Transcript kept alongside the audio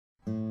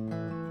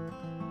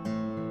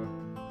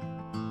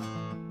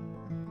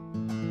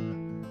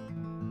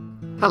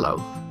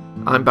Hello,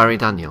 I'm Barry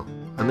Daniel,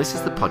 and this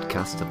is the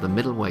podcast of the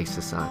Middle Way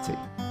Society.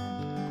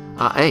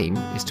 Our aim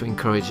is to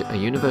encourage a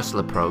universal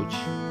approach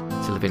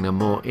to living a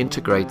more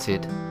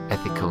integrated,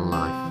 ethical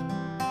life,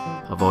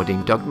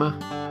 avoiding dogma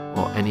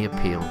or any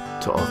appeal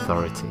to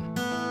authority.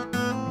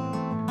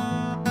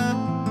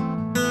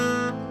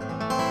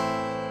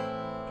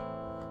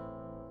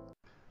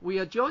 We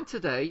are joined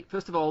today,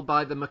 first of all,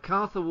 by the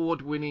MacArthur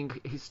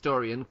Award-winning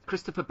historian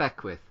Christopher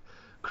Beckwith.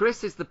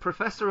 Chris is the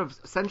Professor of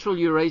Central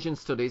Eurasian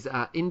Studies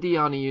at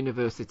Indiana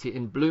University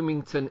in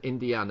Bloomington,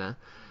 Indiana,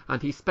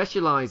 and he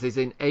specializes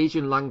in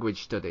Asian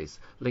language studies,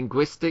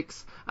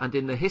 linguistics, and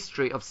in the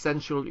history of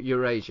Central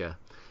Eurasia.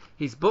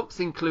 His books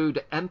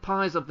include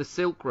Empires of the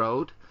Silk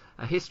Road,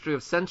 A History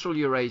of Central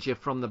Eurasia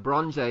from the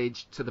Bronze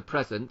Age to the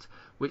Present,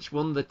 which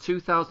won the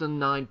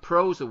 2009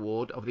 Prose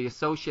Award of the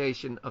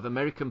Association of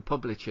American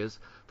Publishers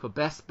for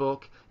Best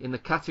Book in the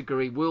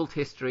category World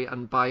History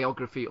and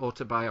Biography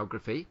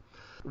Autobiography,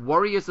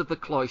 Warriors of the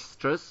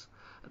Cloisters,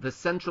 The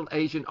Central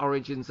Asian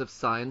Origins of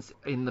Science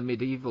in the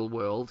Medieval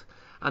World,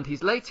 and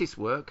his latest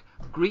work,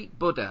 Greek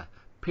Buddha,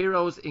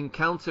 Piro's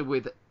Encounter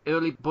with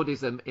Early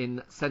Buddhism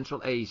in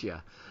Central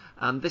Asia.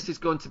 And this is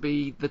going to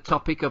be the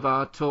topic of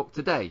our talk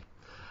today.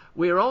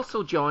 We are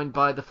also joined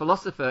by the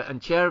philosopher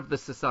and chair of the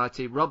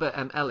Society, Robert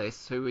M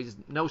Ellis, who is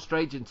no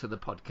stranger to the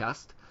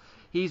podcast.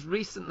 He's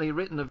recently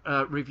written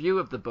a review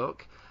of the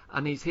book,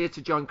 and he's here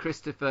to join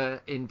Christopher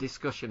in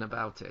discussion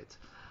about it.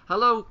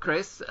 Hello,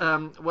 Chris.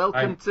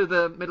 Welcome to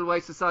the Middle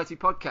Way Society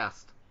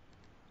podcast.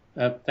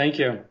 Thank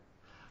you.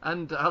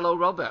 And hello,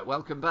 Robert.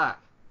 Welcome back.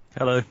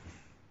 Hello.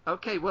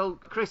 Okay, well,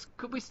 Chris,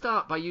 could we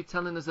start by you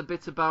telling us a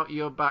bit about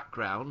your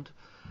background,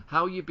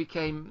 how you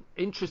became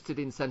interested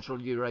in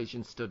Central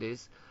Eurasian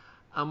studies,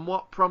 and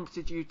what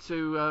prompted you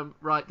to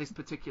write this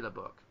particular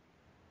book?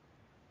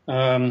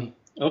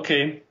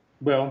 Okay.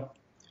 Well,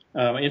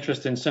 my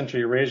interest in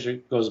Central Eurasia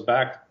goes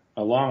back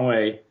a long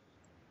way.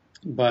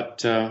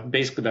 But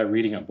basically by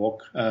reading a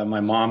book my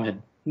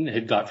mom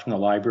had got from the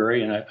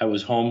library, and I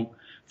was home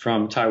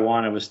from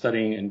Taiwan. I was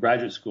studying in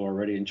graduate school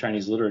already in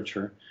Chinese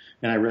literature,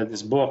 and I read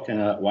this book,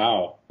 and I thought,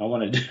 wow, I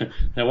want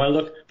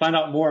to find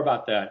out more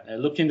about that. I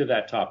looked into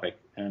that topic,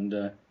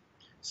 and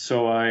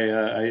so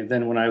I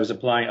then when I was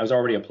applying, I was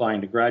already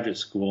applying to graduate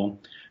school,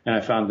 and I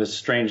found this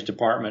strange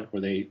department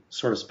where they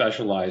sort of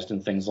specialized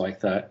in things like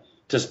that.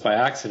 Just by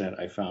accident,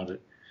 I found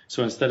it.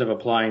 So instead of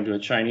applying to a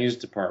Chinese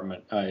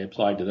department, I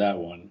applied to that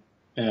one.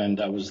 And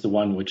that was the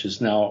one which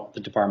is now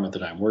the department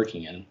that I'm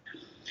working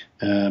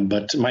in.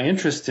 But my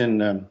interest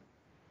in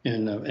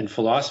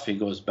philosophy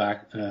goes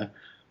back.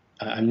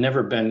 I've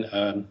never been,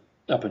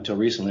 up until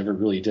recently, never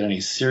really did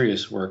any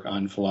serious work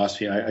on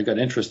philosophy. I got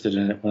interested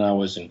in it when I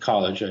was in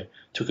college. I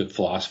took a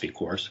philosophy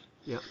course.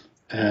 Yep.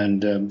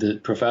 And the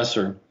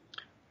professor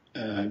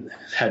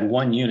had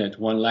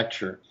one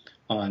lecture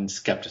on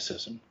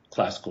skepticism,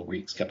 classical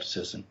Greek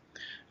skepticism,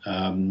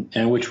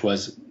 and which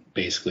was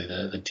basically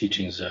the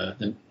teachings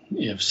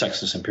of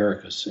Sextus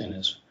Empiricus in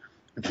his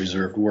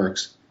preserved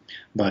works.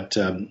 But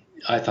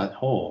I thought,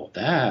 oh,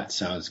 that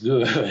sounds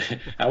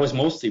good. I was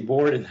mostly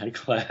bored in that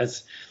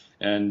class,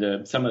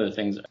 and some of the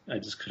things I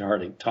just could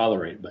hardly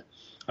tolerate. But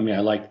I mean, I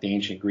liked the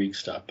ancient Greek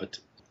stuff. But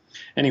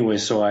anyway,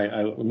 so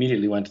I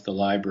immediately went to the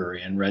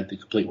library and read the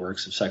complete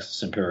works of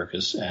Sextus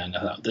Empiricus, and I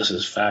thought, this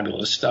is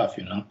fabulous stuff,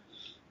 you know.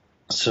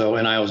 So,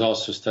 and I was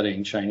also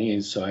studying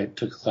Chinese, so I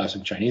took a class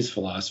of Chinese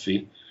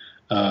philosophy.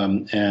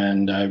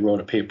 And I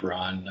wrote a paper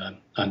on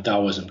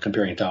Taoism,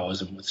 comparing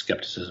Taoism with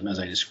skepticism, as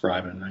I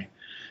describe in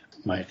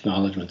my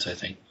acknowledgments, I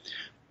think.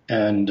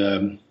 And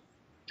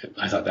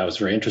I thought that was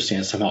very interesting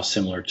and somehow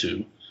similar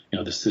to,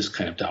 this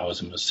kind of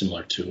Taoism was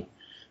similar to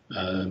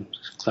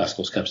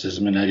classical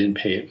skepticism, and I didn't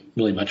pay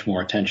really much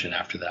more attention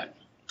after that.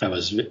 I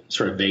was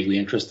sort of vaguely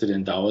interested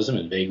in Taoism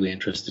and vaguely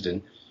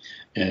interested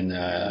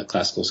in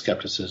classical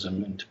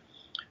skepticism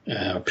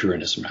and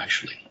Pyrrhonism,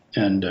 actually.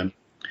 And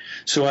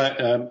so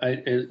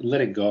I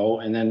let it go,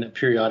 and then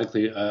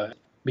periodically,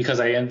 because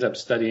I ended up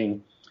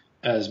studying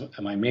as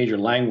my major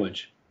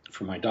language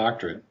for my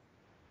doctorate,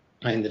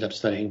 I ended up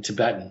studying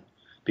Tibetan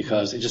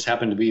because it just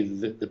happened to be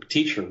the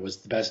teacher was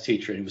the best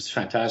teacher, and he was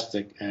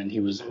fantastic, and he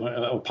was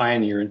a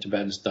pioneer in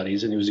Tibetan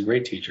studies, and he was a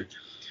great teacher.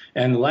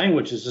 And the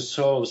language is just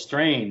so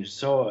strange,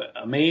 so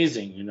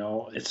amazing,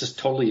 it's just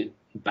totally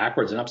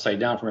backwards and upside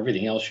down from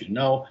everything else you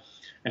know.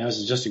 And it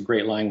was just a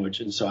great language.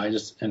 And so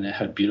and it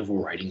had a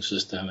beautiful writing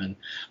system and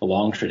a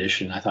long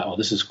tradition. I thought, oh,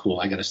 this is cool.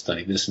 I got to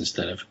study this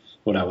instead of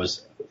what I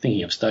was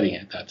thinking of studying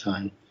at that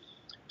time.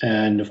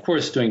 And of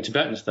course, doing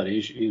Tibetan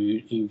studies,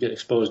 you get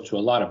exposed to a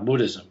lot of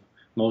Buddhism.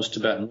 Most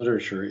Tibetan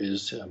literature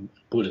is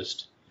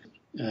Buddhist.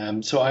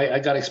 So I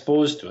got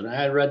exposed to it. I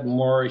had read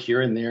more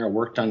here and there,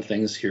 worked on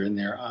things here and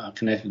there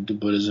connected to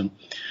Buddhism,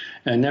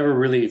 and never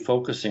really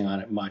focusing on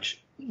it much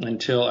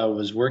until I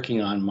was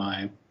working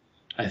on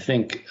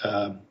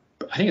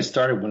I think it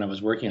started when I was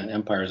working on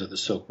Empires of the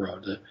Silk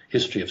Road, the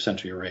history of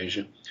Central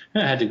Eurasia.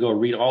 And I had to go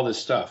read all this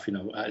stuff.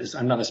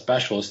 I'm not a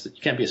specialist.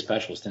 You can't be a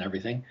specialist in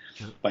everything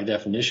by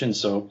definition.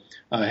 So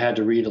I had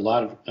to read a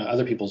lot of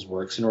other people's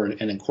works in order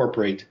to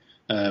incorporate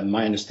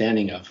my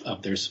understanding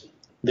of their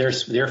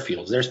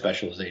fields, their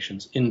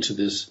specializations into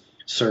this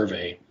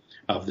survey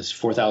of this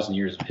 4,000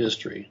 years of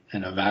history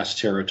and a vast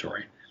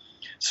territory.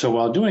 So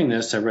while doing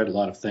this, I read a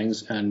lot of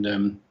things,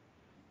 and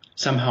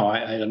somehow,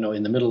 I don't know,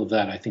 in the middle of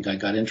that, I think I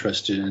got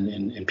interested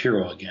in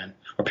Pyrrho again,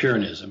 or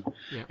Pyrrhonism.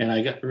 Yeah. And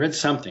I read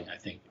something, I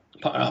think.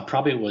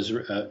 Probably it was,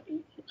 I'm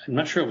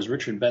not sure it was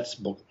Richard Bett's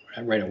book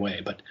right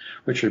away, but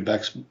Richard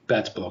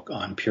Bett's book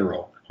on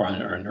Pyrrho, or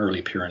on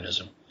early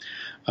Pyrrhonism,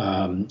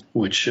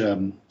 which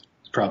is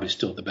probably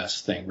still the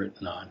best thing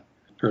written on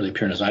early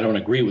Pyrrhonism. I don't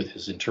agree with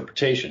his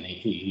interpretation.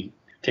 He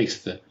takes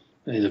the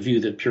view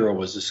that Pyrrho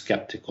was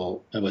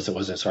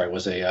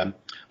a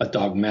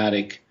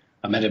dogmatic,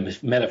 a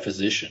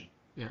metaphysician.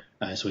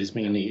 Yeah. So he's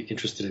mainly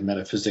interested in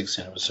metaphysics,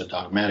 and it was a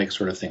dogmatic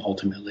sort of thing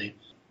ultimately.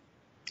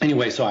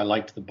 Anyway, so I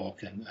liked the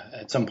book, and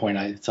at some point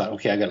I thought,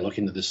 okay, I got to look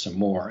into this some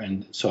more,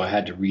 and so I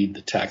had to read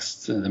the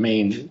texts, the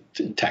main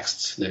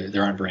texts.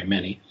 There aren't very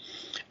many,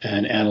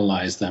 and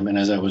analyze them. And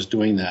as I was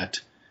doing that,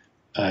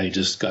 I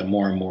just got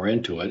more and more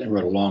into it, and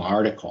wrote a long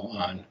article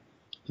on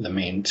the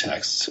main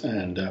texts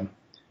and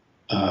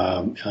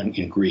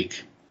in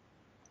Greek.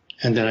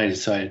 And then I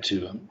decided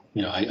to,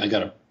 I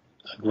got a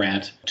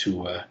grant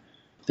to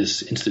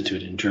this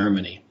institute in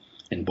Germany,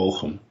 in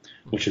Bochum,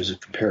 which is a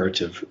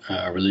comparative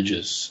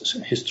religious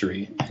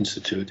history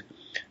institute.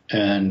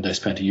 And I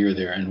spent a year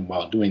there, and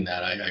while doing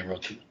that, I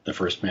wrote the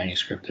first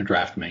manuscript, the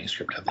draft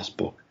manuscript of this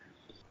book.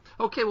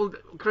 Okay, well,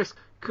 Chris,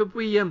 could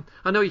we,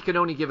 I know you can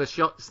only give a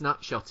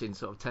snapshot in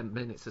sort of 10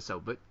 minutes or so,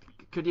 but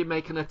could you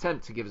make an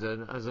attempt to give us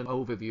as an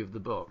overview of the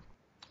book?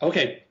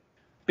 Okay.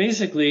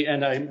 Basically,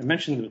 and I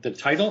mentioned the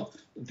title,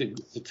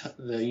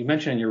 you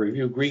mentioned in your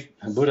review, Greek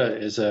Buddha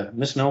is a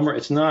misnomer.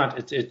 It's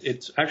not.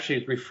 It's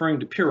actually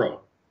referring to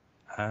Pyrrho.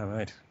 Ah,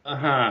 right.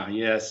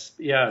 Yes.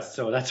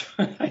 So that's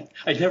why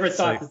I never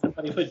thought that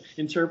somebody would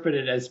interpret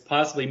it as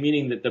possibly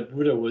meaning that the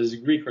Buddha was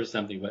Greek or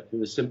something, but it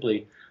was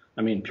simply,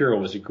 Pyrrho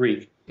was a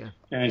Greek. Yeah.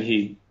 And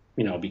he,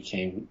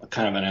 became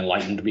kind of an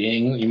enlightened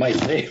being, you might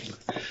say.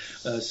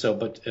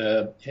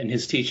 And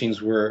his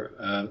teachings were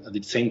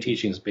the same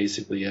teachings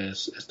basically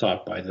as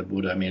taught by the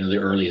Buddha. The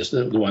earliest,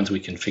 the ones we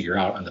can figure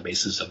out on the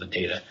basis of the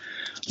data.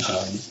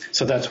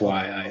 So that's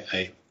why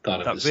I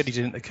thought of this. That really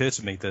didn't occur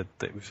to me that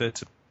it referred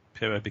to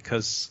Pyrrho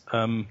because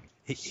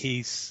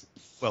he's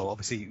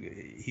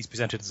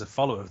presented as a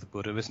follower of the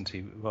Buddha, isn't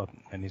he?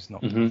 And he's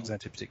not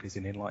presented particularly as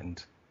an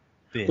enlightened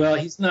being. Well,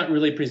 he's not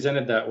really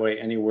presented that way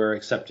anywhere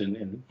except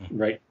in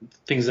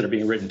things that are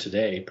being written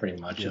today, pretty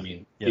much. Yeah.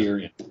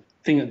 Here,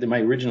 my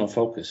original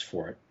focus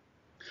for it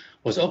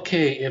was,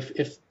 okay,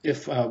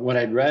 if what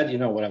I'd read,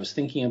 what I was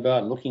thinking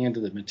about, looking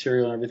into the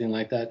material and everything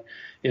like that,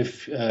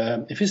 if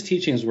his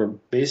teachings were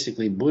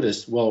basically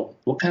Buddhist, well,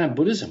 what kind of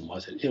Buddhism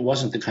was it? It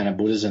wasn't the kind of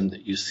Buddhism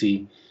that you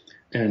see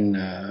in,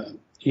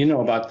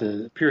 about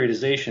the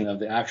periodization of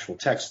the actual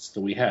texts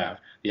that we have.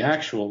 The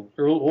actual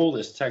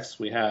oldest texts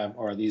we have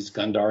are these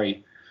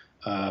Gandhari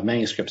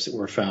manuscripts that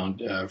were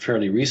found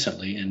fairly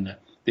recently in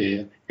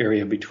the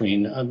area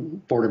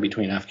border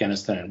between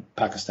Afghanistan and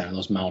Pakistan, and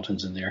those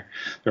mountains in there.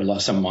 There are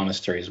some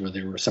monasteries where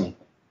there were some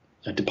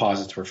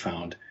deposits were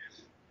found.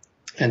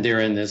 And they're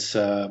in this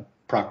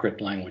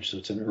Prakrit language, so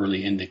it's an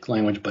early Indic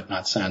language, but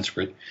not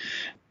Sanskrit.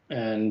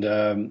 And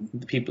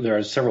there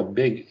are several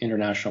big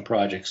international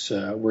projects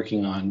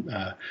working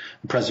on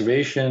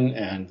preservation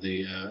and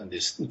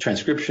this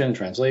transcription,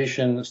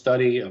 translation,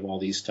 study of all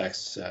these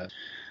texts.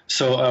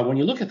 So when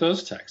you look at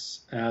those texts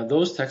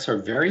are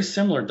very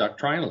similar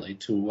doctrinally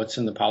to what's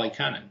in the Pali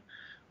Canon.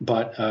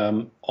 But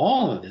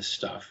all of this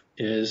stuff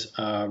is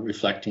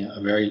reflecting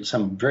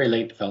some very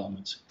late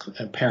developments,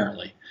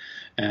 apparently.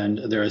 And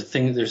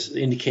there's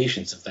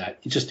indications of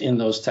that just in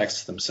those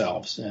texts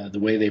themselves, the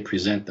way they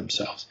present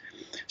themselves.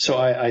 So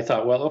I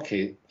thought, well,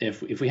 okay,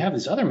 if we have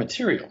this other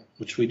material,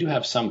 which we do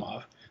have some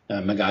of,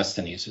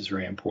 Megasthenes is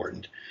very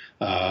important,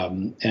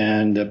 and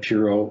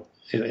Pyrrho,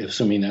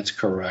 assuming that's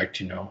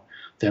correct,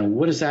 then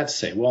what does that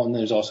say? Well, and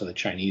there's also the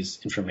Chinese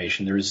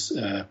information. There's,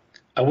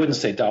 I wouldn't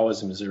say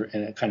Taoism is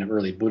a kind of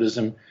early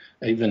Buddhism,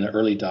 even the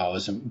early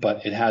Taoism,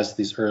 but it has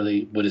these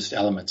early Buddhist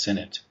elements in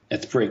it.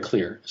 It's very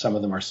clear. Some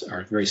of them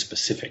are very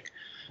specific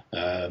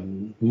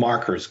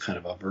markers kind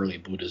of early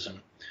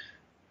Buddhism.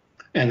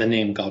 And the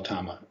name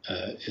Gautama,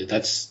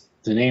 that's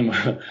the name,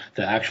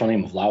 the actual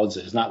name of Lao Tzu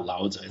is not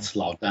Lao Tzu, it's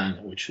Lao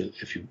Dan, which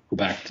if you go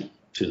back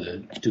to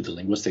the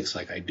linguistics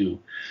like I do,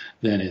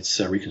 then it's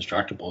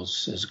reconstructible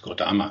as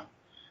Gautama.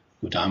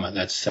 Gautama,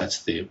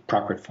 that's the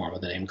Prakrit form of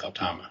the name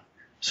Gautama.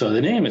 So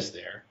the name is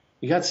there.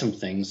 You got some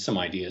things, some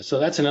ideas. So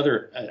that's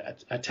another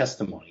a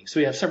testimony. So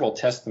we have several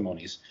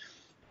testimonies.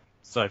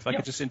 So if I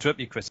could just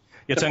interrupt you, Chris.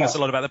 You're telling us a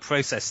lot about the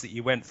process that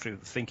you went through,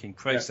 the thinking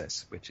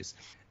process, which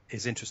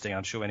is interesting.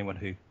 I'm sure anyone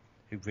who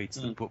reads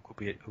the book will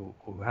be,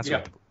 or has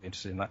read the book, will be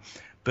interested in that.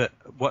 But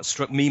what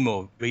struck me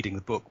more reading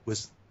the book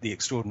was the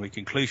extraordinary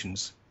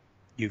conclusions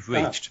you've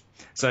reached.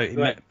 So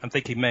I'm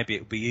thinking maybe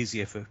it would be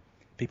easier for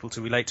people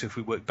to relate to if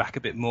we work back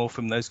a bit more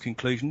from those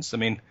conclusions. I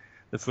mean,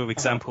 for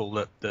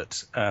example,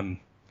 that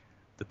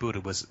the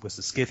Buddha was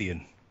a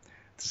Scythian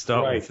to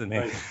start with. I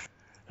mean,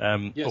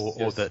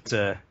 or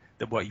that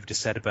what you've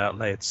just said about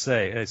Lao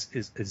Tse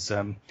is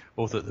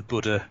or that the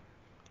Buddha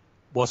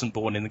wasn't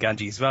born in the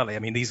Ganges Valley. I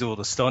mean, these are all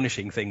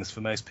astonishing things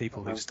for most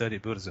people who've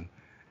studied Buddhism.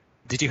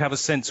 Did you have a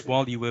sense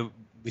while you were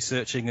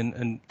researching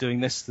and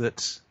doing this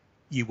that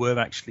you were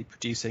actually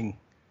producing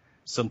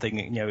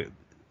something,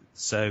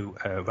 so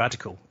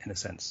radical in a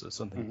sense, or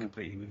something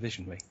completely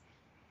revisionary?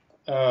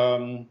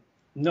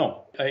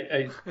 No,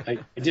 I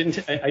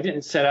didn't. I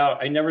didn't set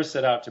out. I never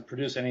set out to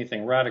produce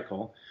anything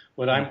radical.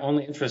 What I'm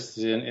only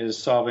interested in is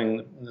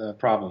solving the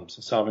problems,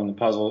 solving the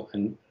puzzle,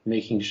 and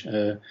making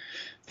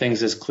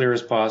things as clear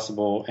as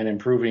possible, and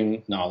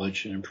improving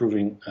knowledge and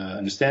improving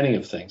understanding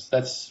of things.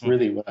 That's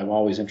really what I'm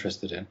always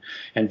interested in.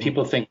 And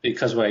people think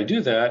because when I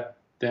do that,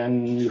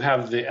 then you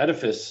have the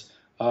edifice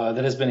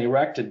that has been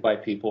erected by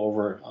people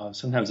over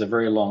sometimes a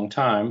very long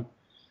time,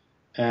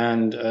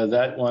 and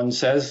that one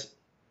says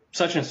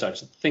such and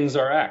such things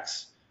are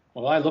X.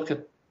 Well, I look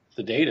at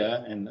the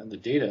data, and the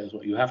data is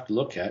what you have to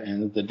look at,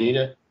 and the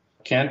data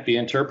can't be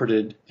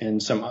interpreted in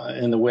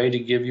the way to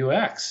give you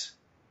X.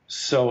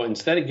 So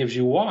instead it gives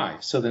you Y.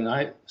 So then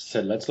I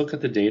said, let's look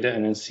at the data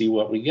and then see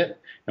what we get.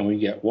 And we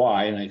get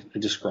Y, and I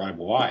describe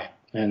Y.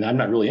 And I'm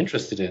not really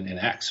interested in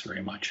X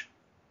very much,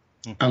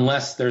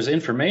 unless there's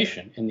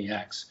information in the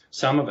X,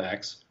 sum of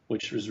X,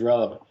 which is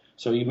relevant.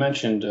 So you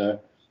mentioned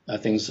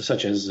things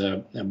such as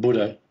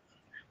Buddha.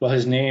 Well,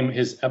 his name,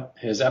 his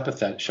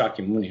epithet,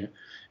 Shakyamuni,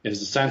 is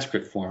the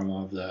Sanskrit form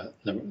of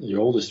the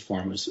oldest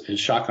form is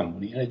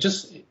Shakyamuni. And it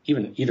just,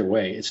 even either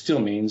way, it still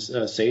means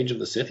sage of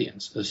the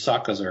Scythians. The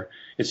Sakas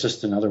it's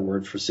just another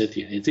word for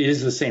Scythian. It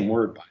is the same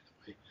word, by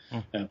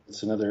the way.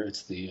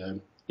 It's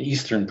the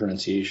Eastern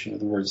pronunciation of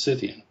the word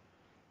Scythian.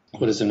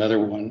 What is another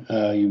one?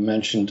 You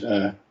mentioned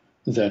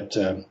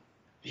that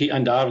he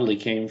undoubtedly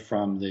came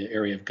from the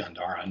area of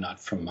Gandhara,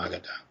 not from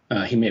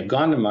Magadha. He may have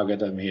gone to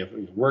Magadha, may have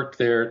worked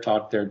there,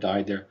 taught there,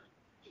 died there.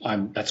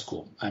 That's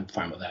cool. I'm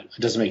fine with that. It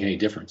doesn't make any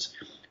difference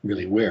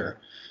really where,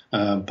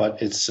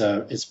 but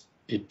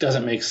it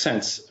doesn't make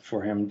sense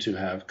for him to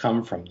have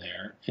come from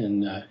there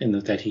in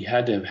that he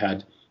had to have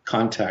had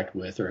contact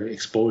with or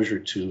exposure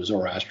to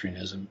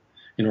Zoroastrianism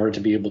in order to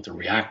be able to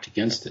react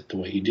against it the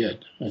way he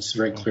did. It's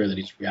very clear that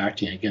he's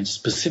reacting against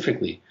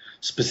specifically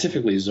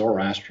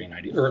Zoroastrian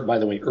ideas. By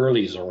the way,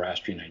 early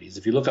Zoroastrian ideas.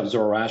 If you look up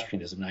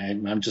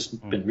Zoroastrianism, I've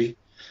just been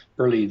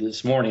early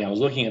this morning, I was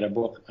looking at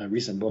a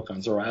recent book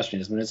on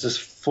Zoroastrianism, and it's just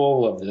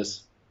full of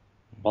this,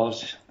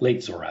 it's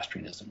late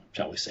Zoroastrianism,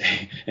 shall we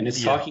say. And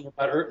it's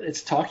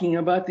talking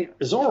about the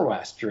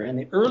Zoroaster and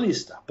the early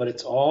stuff, but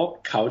it's all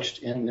couched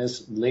in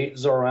this late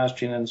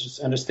Zoroastrian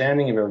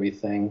understanding of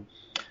everything,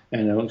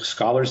 and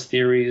scholars'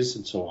 theories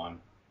and so on.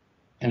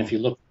 And if you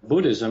look at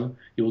Buddhism,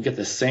 you will get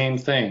the same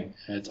thing.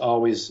 It's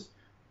always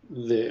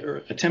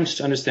the attempts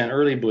to understand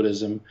early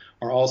Buddhism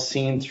are all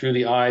seen through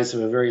the eyes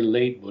of a very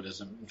late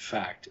Buddhism, in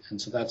fact.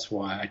 And so that's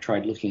why I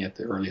tried looking at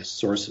the earliest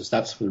sources.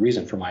 That's the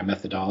reason for my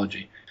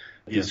methodology.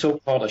 The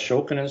so-called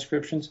Ashokan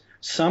inscriptions,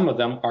 some of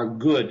them are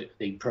good.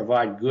 They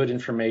provide good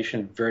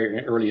information,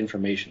 very early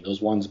information,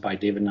 those ones by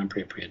David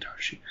Nampriya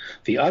Priyadarshi.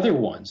 The other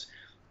ones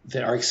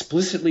that are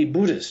explicitly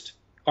Buddhist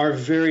are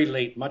very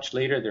late, much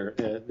later.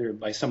 They're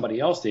by somebody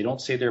else. They don't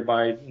say they're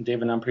by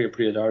David Nampriya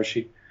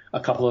Priyadarshi. A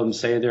couple of them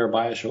say they're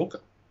by Ashoka.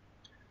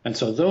 And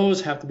so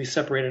those have to be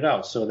separated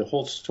out. So the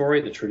whole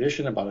story, the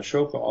tradition about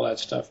Ashoka, all that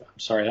stuff, I'm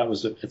sorry,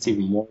 it's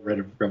even more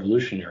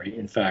revolutionary,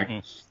 in fact,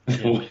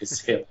 than the way to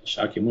say about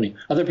Shakyamuni.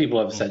 Other people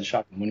have said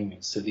Shakyamuni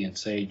means Scythian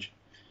sage.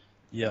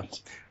 Yeah.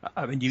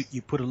 I mean,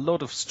 you put a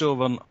lot of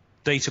store on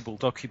datable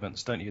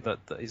documents, don't you? That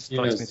it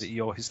strikes me that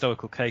your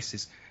historical case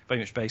is very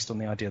much based on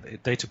the idea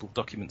that datable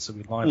documents are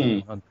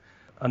reliable and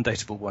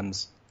undatable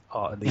ones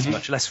are at least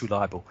much less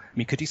reliable. I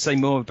mean, could you say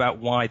more about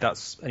why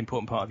that's an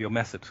important part of your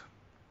method?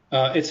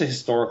 It's a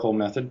historical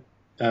method.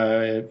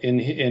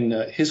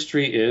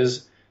 History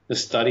is the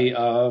study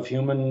of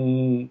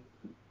human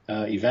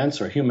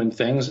events or human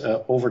things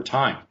over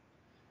time.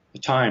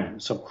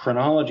 So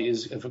chronology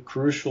is of a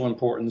crucial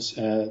importance.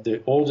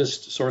 The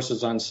oldest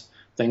sources on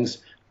things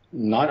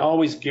not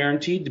always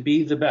guaranteed to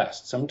be the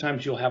best.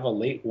 Sometimes you'll have a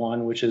late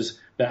one, which is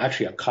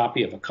actually a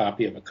copy of a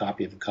copy of a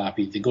copy of a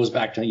copy that goes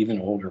back to an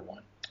even older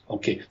one.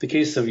 Okay, the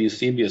case of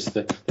Eusebius,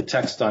 the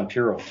text on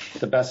Pyrrho,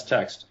 the best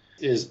text,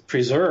 is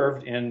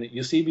preserved in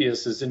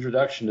Eusebius's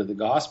introduction to the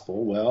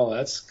Gospel. Well,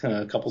 that's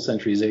a couple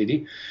centuries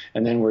AD.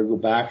 And then we go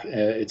back,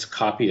 it's a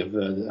copy of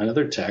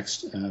another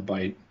text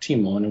by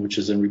Timon, which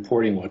is in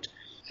reporting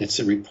it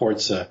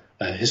reports a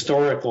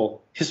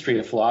historical history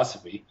of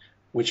philosophy,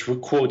 which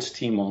quotes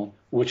Timon,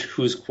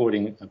 who's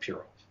quoting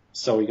Pyrrho.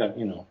 So we got,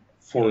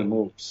 4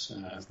 moves.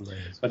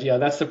 But yeah,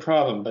 that's the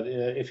problem. But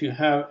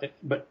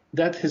but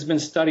that has been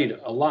studied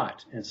a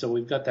lot. And so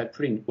we've got that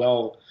pretty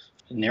well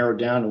narrowed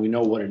down, and we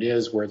know what it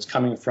is, where it's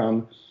coming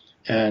from,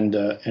 and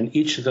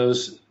each of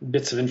those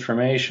bits of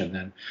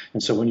information.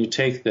 And so when you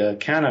take the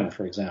canon,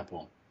 for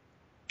example,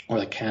 or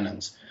the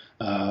canons,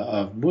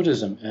 of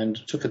Buddhism and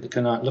look at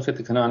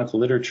the canonical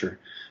literature,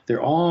 there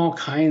are all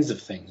kinds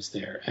of things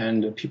there,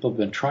 and people have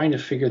been trying to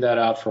figure that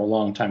out for a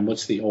long time.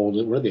 What are the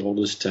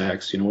oldest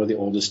texts? What are the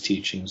oldest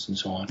teachings, and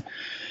so on.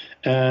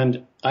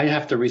 And I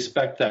have to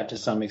respect that to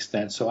some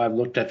extent. So I've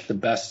looked at the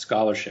best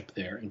scholarship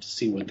there and to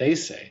see what they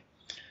say.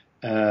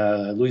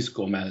 Luis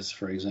Gomez,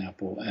 for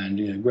example,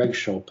 and Greg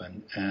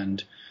Chopin,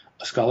 and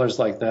scholars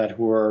like that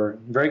who are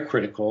very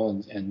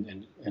critical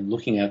and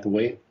looking at the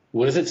way,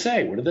 what does it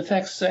say? What do the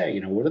texts say?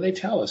 What do they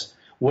tell us?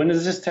 When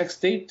does this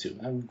text date to?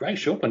 And Greg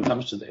Chopin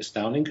comes to the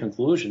astounding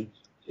conclusion,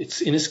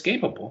 it's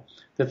inescapable,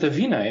 that the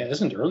Vinaya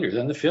isn't earlier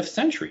than the 5th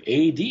century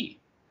A.D.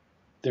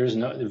 There's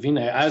no the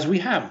Vinaya, as we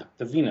have them,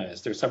 the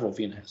Vinayas. There are several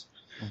Vinayas,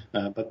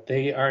 but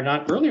they are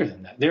not earlier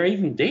than that. They're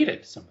even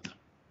dated, some of them.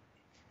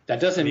 That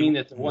doesn't mean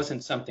that there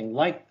wasn't something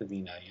like the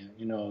Vinaya,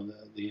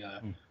 the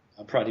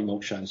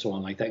Pratimoksha and so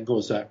on, like that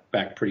goes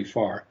back pretty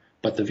far.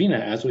 But the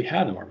Vinaya, as we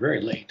have them, are very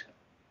late.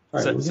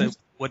 So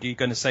what are you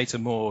going to say to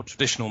more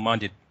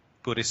traditional-minded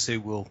Buddhists who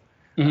will,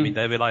 I mean,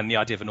 they rely on the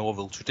idea of an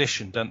oral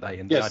tradition, don't they?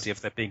 And the idea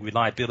of there being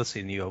reliability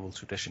in the oral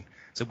tradition.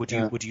 So would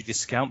you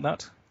discount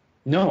that?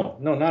 No,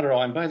 not at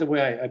all. And by the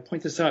way, I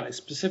point this out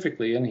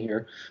specifically in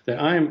here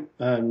that I'm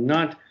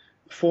not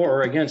for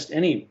or against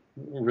any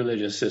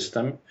religious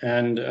system,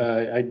 and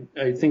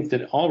I think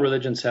that all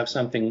religions have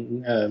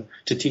something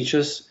to teach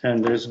us,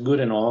 and there's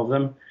good in all of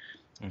them,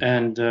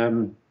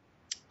 and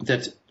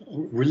that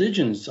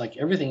religions, like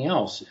everything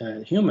else,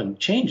 human,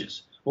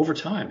 changes over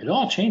time. It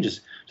all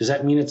changes. Does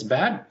that mean it's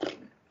bad?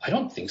 I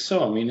don't think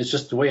so. I mean, it's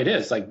just the way it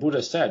is. Like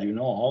Buddha said,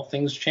 all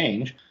things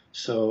change,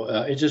 so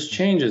it just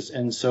changes,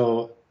 and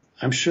so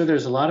I'm sure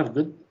there's a lot of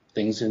good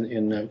things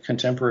in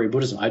contemporary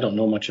Buddhism. I don't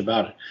know much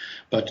about it,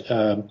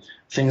 but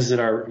things that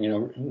are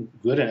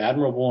good and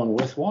admirable and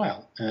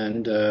worthwhile.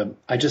 And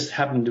I just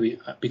happen to be,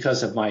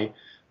 because of my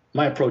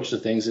approach to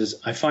things,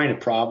 is I find a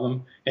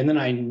problem and then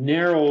I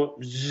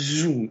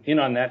zoom in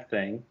on that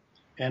thing,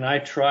 and I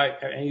try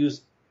and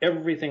use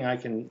everything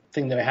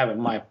that I have in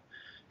my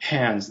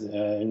hands,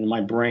 in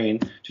my brain,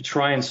 to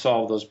try and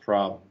solve those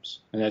problems.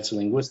 And that's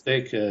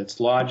linguistic, it's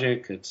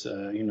logic, it's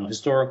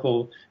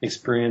historical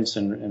experience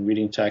and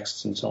reading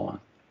texts and so on.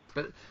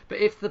 But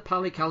if the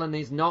Pali Canon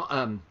is not,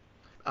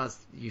 as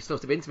you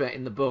sort of intimate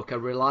in the book, a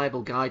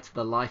reliable guide to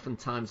the life and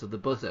times of the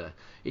Buddha,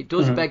 it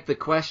does beg the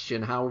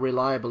question how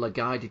reliable a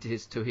guide it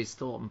is to his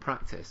thought and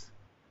practice.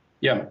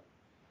 Yeah.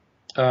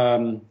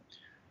 The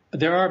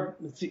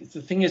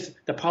thing is,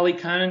 the Pali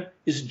Canon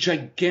is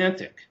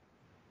gigantic,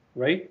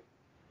 right?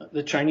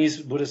 The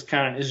Chinese Buddhist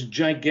canon is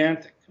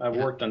gigantic. I've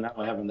worked on that.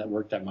 I haven't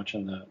worked that much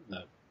on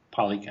the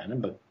Pali Canon,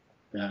 but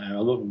I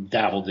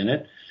dabbled in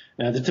it.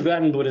 The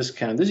Tibetan Buddhist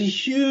canon, there's a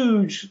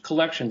huge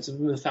collections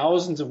of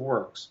thousands of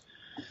works,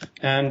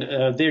 and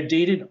they're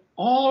dated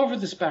all over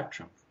the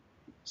spectrum.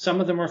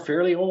 Some of them are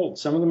fairly old,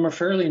 some of them are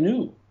fairly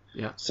new,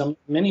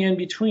 many in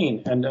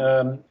between,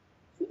 and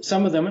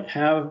some of them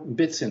have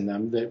bits in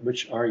them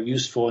which are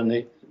useful,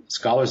 and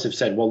scholars have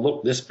said, well,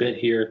 look, this bit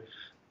here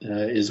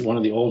is one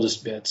of the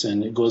oldest bits,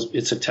 and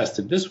it's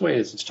attested this way,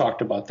 it's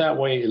talked about that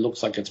way, it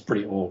looks like it's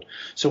pretty old.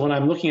 So when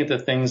I'm looking at the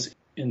things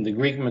in the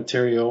Greek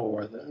material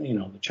or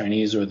the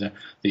Chinese or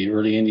the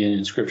early Indian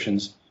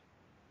inscriptions,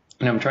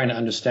 and I'm trying to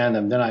understand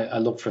them, then I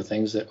look for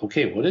things that,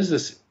 okay, what is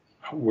this?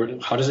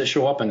 How does it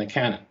show up in the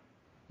canon?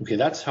 Okay,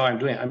 that's how I'm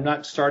doing it. I'm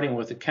not starting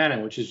with the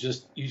canon, which is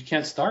just, you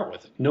can't start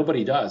with it.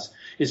 Nobody does.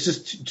 It's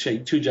just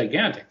too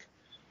gigantic.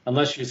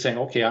 Unless you're saying,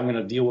 okay, I'm going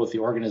to deal with the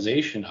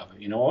organization of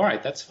it. All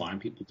right, that's fine.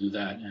 People do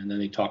that. And then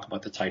they talk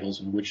about the titles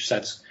and which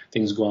sets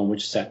things go on,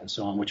 which set and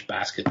so on, which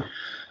basket.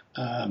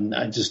 I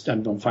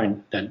don't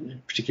find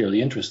that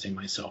particularly interesting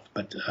myself.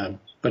 So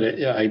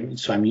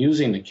I'm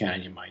using the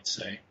canon, you might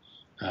say,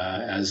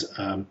 as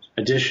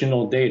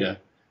additional data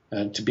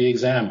to be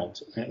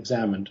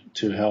examined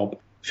to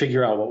help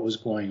figure out what was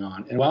going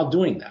on. And while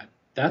doing that,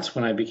 that's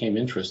when I became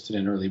interested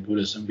in early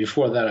Buddhism.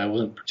 Before that, I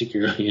wasn't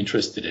particularly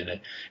interested in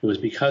it. It was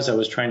because I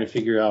was trying to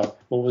figure out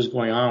what was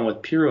going on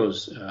with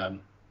Piro's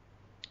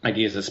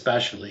ideas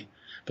especially,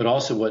 but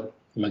also what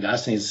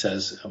Magassane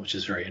says, which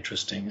is very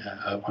interesting.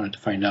 I wanted to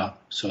find out.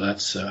 So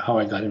that's how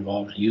I got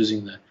involved in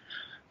using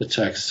the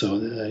text.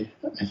 So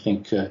I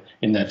think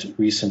in that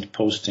recent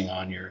posting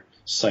on your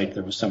site,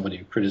 there was somebody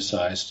who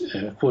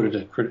quoted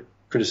a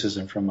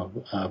criticism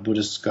from a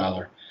Buddhist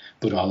scholar,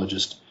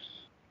 Buddhologist.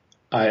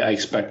 I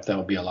expect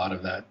there'll be a lot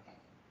of that.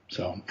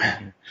 So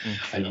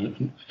I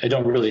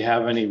don't really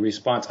have any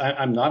response.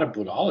 I'm not a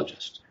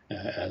Buddhologist,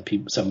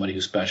 somebody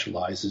who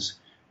specializes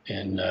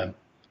in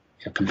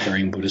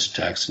comparing Buddhist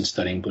texts and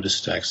studying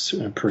Buddhist texts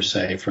per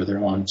se for their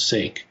own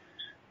sake.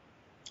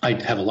 I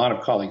have a lot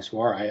of colleagues who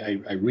are.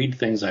 I read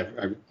things.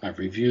 I've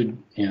reviewed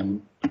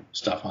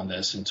stuff on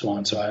this and so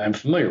on. So I'm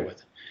familiar with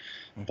it.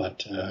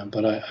 But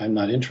I'm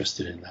not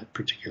interested in that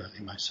particularly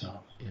myself.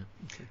 Yeah.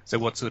 Okay. So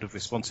what sort of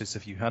responses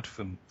have you had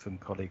from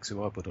colleagues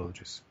who are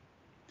Buddhologists?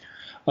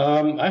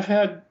 I've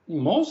had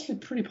mostly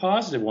pretty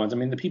positive ones. I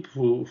mean, the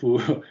people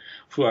who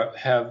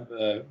have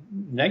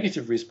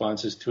negative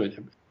responses to it,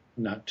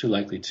 not too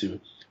likely to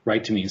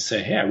write to me and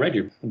say, "Hey, I read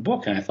your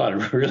book and I thought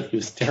it really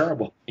was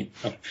terrible."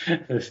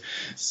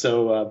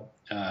 So,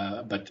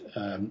 but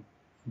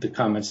the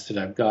comments that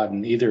I've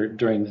gotten either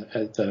during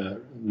at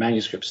the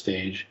manuscript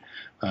stage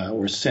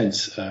or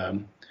since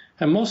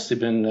have mostly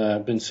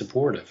been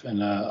supportive,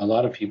 and a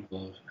lot of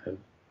people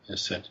have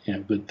said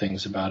good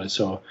things about it.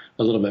 So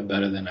a little bit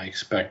better than I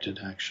expected,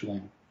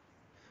 actually.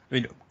 I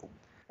mean,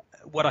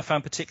 what I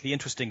found particularly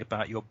interesting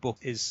about your book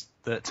is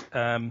that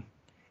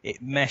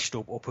it meshed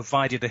or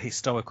provided a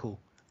historical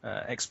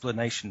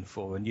explanation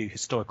for a new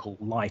historical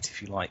light,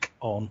 if you like,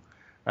 on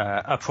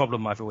a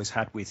problem I've always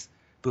had with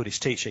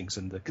Buddhist teachings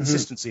and the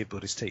consistency of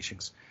Buddhist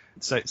teachings.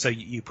 So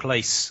you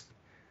place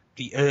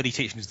the early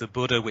teachings of the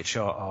Buddha, which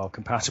are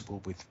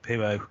compatible with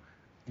Piro.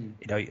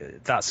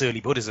 That's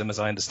early Buddhism, as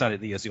I understand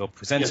it, as you're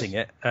presenting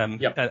it.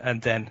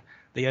 And then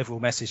the overall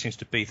message seems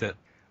to be that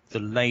the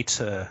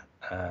later,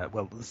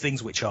 the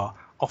things which are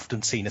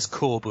often seen as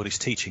core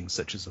Buddhist teachings,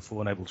 such as the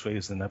Four Noble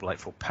Truths, the Noble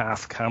Eightfold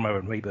Path, Karma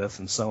and Rebirth,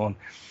 and so on,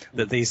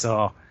 that these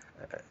are,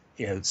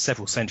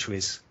 several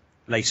centuries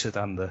later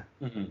than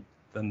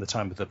the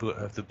time of the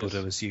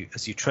Buddha as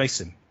you trace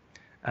him.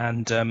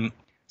 And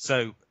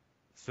so,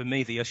 for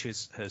me, the issue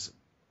has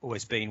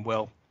always been,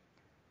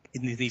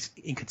 in these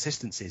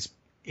inconsistencies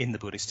in the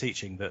Buddhist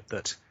teaching,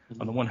 that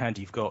on the one hand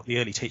you've got the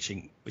early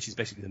teaching, which is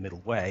basically the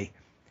middle way,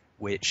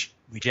 which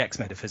rejects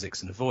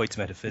metaphysics and avoids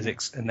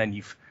metaphysics, and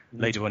then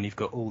later on you've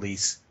got all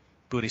these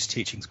Buddhist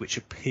teachings which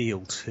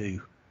appeal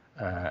to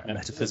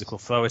metaphysical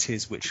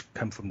authorities, which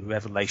come from the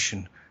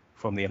revelation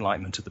from the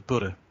enlightenment of the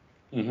Buddha.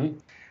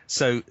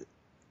 So,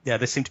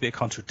 there seemed to be a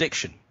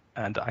contradiction,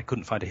 and I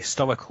couldn't find a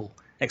historical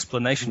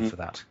explanation for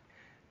that.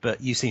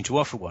 But you seem to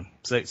offer one.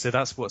 So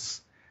that's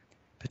what's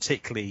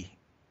particularly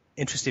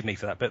interested me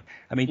for that. But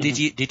I mean,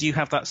 did you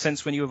have that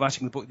sense when you were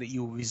writing the book that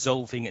you were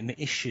resolving an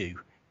issue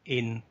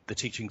in the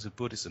teachings of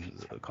Buddhism,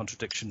 the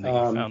contradiction that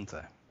you found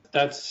there?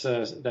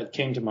 That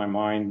came to my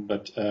mind,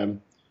 but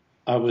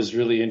I was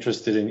really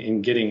interested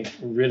in getting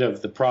rid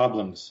of the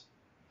problems.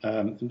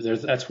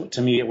 That's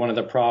to me one of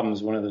the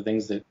problems, one of the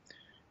things that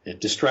it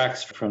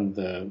distracts from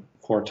the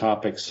core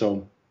topics.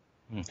 So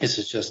this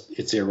is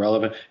it's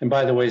irrelevant. And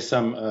by the way,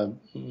 some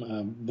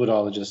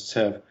Buddhologists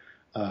have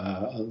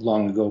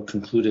long ago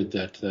concluded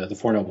that the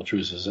Four Noble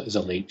Truths is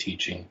a late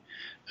teaching.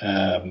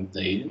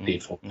 The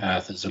Eightfold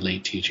Path is a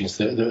late teaching.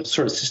 So they're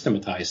sort of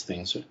systematized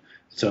things.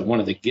 So one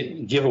of the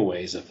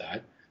giveaways of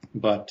that,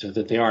 but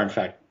that they are in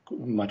fact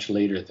much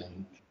later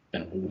than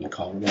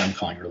what I'm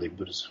calling early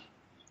Buddhism.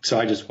 So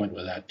I just went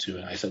with that too,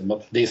 and I said,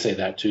 well, they say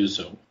that too,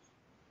 so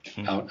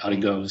out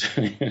it goes.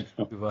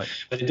 Right.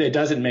 But it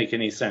doesn't make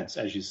any sense,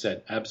 as you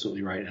said.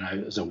 Absolutely right, and I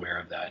was aware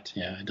of that.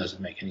 Yeah, it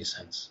doesn't make any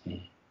sense.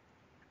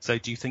 So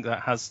do you think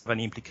that has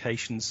any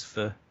implications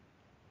for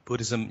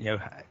Buddhism?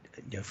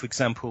 For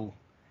example,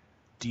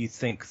 do you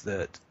think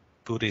that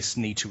Buddhists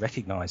need to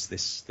recognize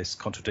this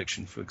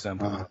contradiction, for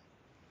example?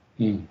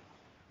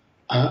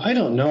 I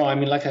don't know. I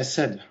mean, like I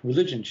said,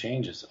 religion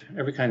changes.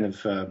 Every kind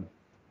of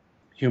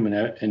human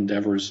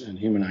endeavors and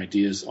human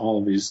ideas, all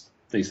of these,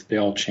 they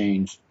all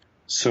change.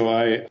 So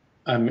I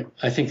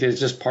think it's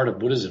just part of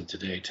Buddhism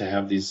today to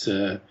have these,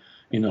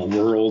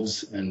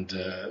 worlds and,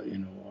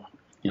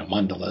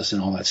 mandalas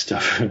and all that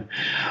stuff.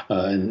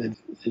 The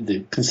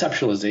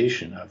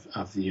conceptualization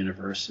of the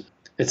universe.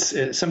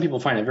 Some people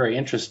find it very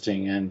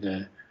interesting,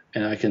 and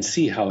I can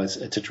see how it's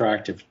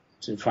attractive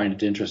to find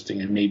it interesting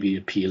and maybe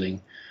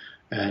appealing,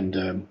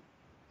 and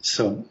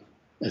so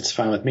it's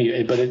fine with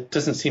me. But it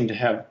doesn't seem to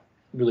have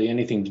really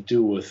anything to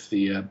do with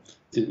the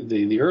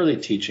early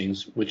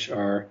teachings, which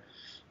are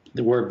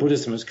where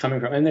Buddhism is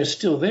coming from, and they're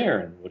still there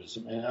in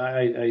Buddhism. And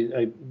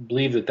I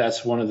believe that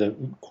that's one of the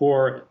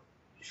core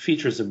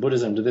features of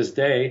Buddhism to this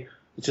day.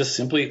 It's just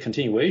simply a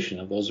continuation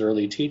of those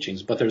early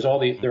teachings. But there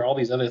are all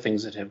these other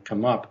things that have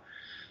come up.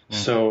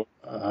 So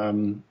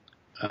I'm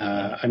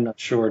not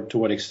sure to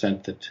what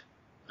extent that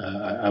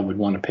I would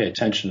want to pay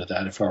attention to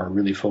that if I were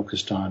really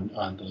focused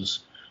on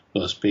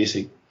those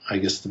basic, I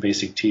guess, the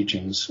basic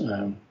teachings.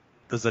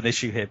 There's an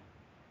issue here,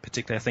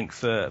 particularly I think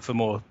for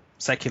more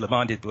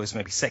secular-minded Buddhists,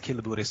 maybe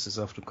secular Buddhists as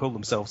often call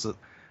themselves,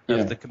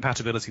 the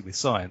compatibility with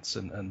science,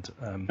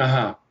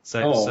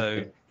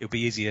 so it'll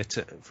be easier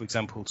to, for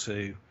example,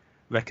 to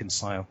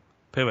reconcile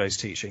Piro's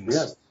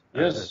teachings,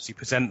 to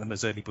present them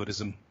as early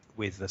Buddhism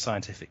with a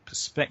scientific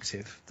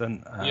perspective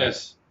than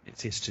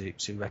it is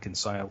to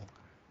reconcile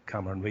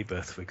Karma and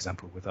Rebirth, for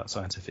example, with that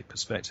scientific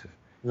perspective.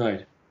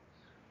 Right.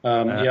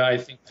 I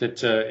think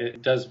that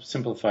it does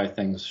simplify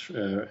things.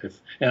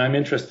 And I'm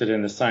interested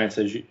in the science,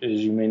 as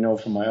you may know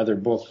from my other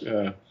book,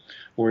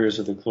 Warriors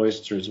of the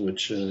Cloisters,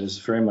 which is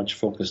very much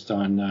focused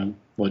on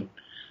what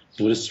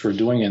Buddhists were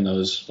doing in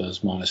those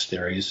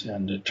monasteries,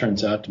 and it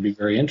turns out to be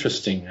very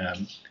interesting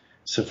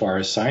so far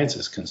as science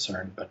is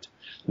concerned. But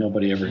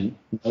nobody ever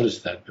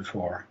noticed that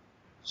before.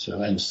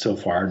 So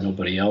far,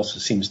 nobody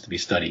else seems to be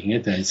studying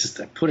it. And it's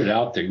just, I put it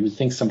out there. You would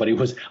think somebody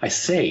was. I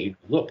say,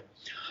 look,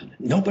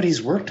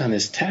 nobody's worked on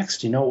this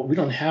text. We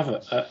don't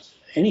have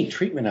any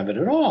treatment of it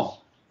at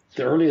all.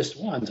 the earliest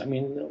ones. I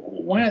mean,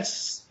 why not?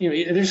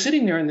 They're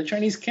sitting there in the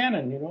Chinese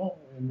canon,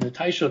 in the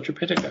Taisho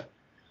Tripitaka.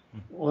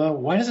 Well,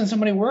 why doesn't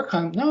somebody work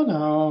on?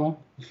 No.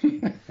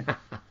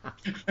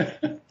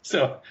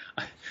 So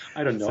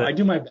I don't know. I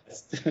do my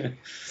best.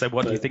 So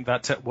what do you think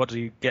what do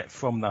you get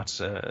from that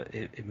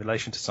in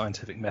relation to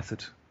scientific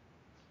method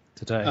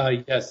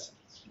today? Yes,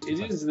 it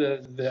is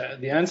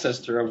the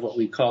ancestor of what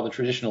we call the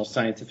traditional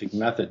scientific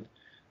method.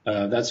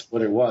 That's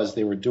what it was.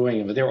 They were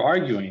doing, but they were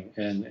arguing,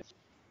 and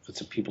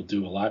that's what people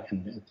do a lot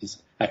in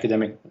these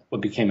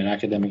what became an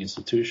academic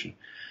institution,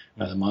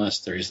 the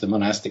monasteries, the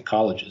monastic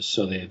colleges.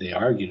 So they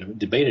argued,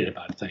 debated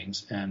about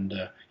things, and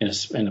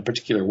in a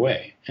particular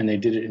way, and they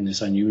did it in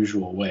this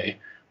unusual way,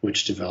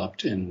 which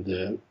developed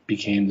and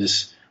became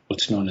this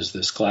what's known as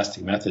the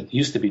scholastic method. It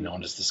used to be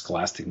known as the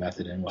scholastic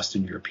method in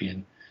Western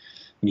European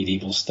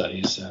medieval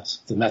studies,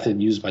 the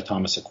method used by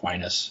Thomas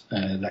Aquinas,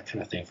 that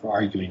kind of thing, for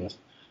arguing,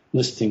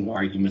 listing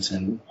arguments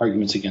and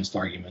arguments against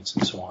arguments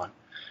and so on.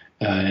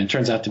 And it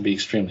turns out to be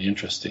extremely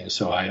interesting.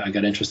 So I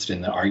got interested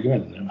in the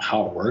argument and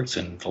how it works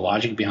and the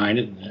logic behind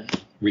it,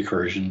 and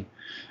recursion,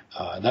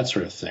 that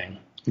sort of thing.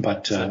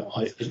 But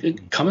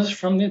it comes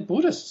from the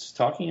Buddhists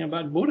talking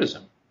about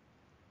Buddhism.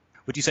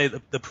 Would you say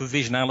that the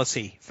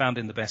provisionality found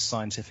in the best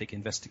scientific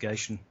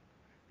investigation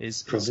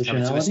is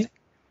provisionality?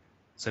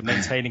 So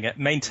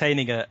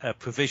maintaining a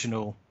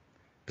provisional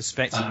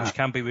perspective which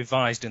can be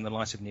revised in the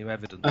light of new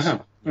evidence.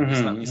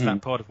 Is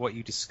that part of what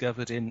you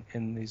discovered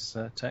in these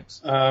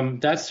texts?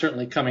 That's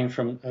certainly coming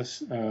from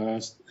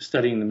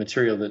studying the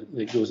material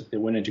that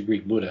went into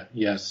Greek Buddha.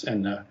 Yes,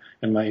 and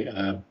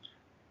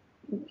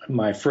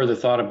my further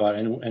thought about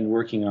it and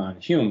working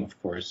on Hume,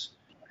 of course,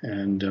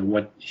 and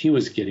what he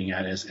was getting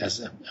at as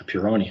a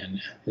Pyrrhonian,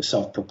 a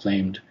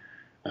self-proclaimed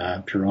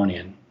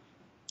Pyrrhonian,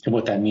 and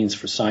what that means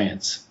for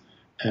science.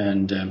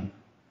 And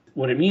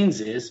what it means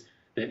is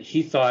that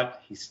he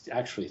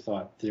actually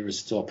thought there was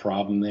still a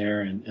problem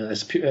there. And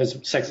as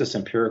Sextus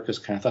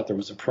Empiricus kind of thought there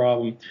was a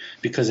problem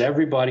because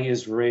everybody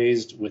is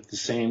raised with the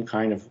same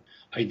kind of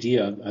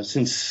idea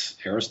since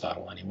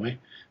Aristotle anyway,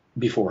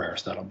 before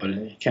Aristotle, but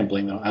I can't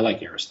blame them. I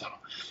like Aristotle.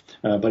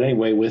 But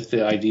anyway, with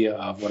the idea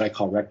of what I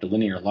call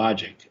rectilinear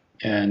logic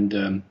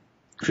and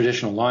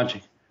traditional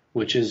logic,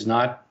 which is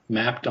not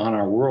mapped on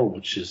our world,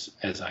 which is,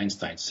 as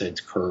Einstein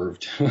said,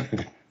 curved.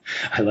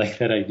 I like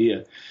that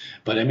idea.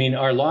 But I mean,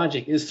 our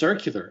logic is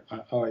circular.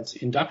 Its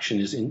induction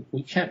is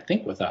we can't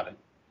think without it.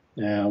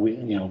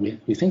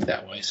 We think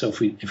that way. So if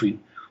we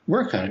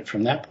work on it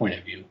from that point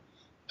of view,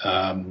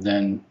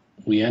 then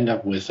we end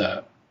up with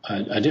a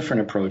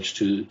different approach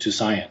to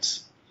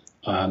science.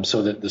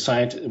 So that the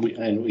science,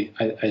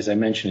 as I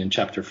mentioned in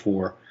chapter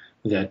 4,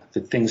 that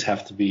things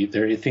have to be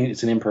there.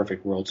 It's an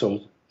imperfect world.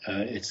 So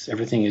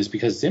everything is,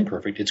 because it's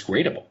imperfect, it's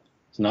gradable.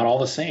 It's not all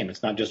the same.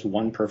 It's not just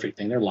one perfect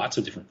thing. There are lots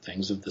of different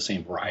things of the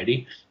same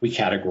variety. We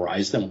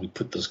categorize them. We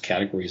put those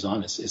categories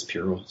on, as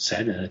Pyrrho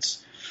said, and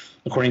it's,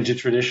 according to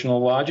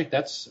traditional logic,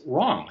 that's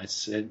wrong.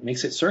 It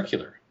makes it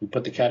circular. We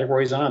put the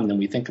categories on, and then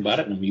we think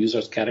about it, and we use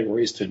those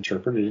categories to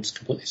interpret it. It's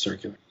completely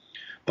circular.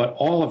 But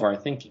all of our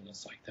thinking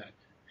is like that.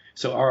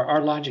 So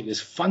our logic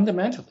is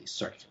fundamentally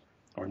circular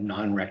or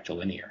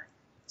non-rectilinear.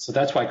 So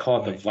that's why I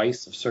call it the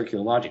vice of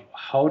circular logic.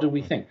 How do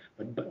we think?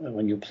 But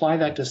when you apply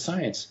that to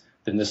science,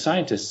 then the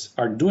scientists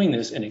are doing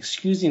this and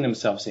excusing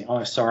themselves, saying,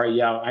 oh, sorry,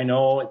 yeah, I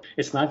know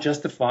it's not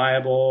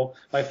justifiable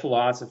by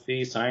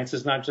philosophy. Science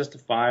is not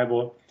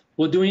justifiable.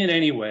 We're doing it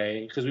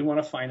anyway because we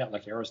want to find out,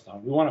 like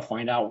Aristotle. We want to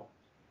find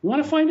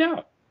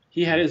out.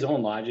 He had his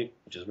own logic,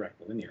 which is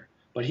rectilinear.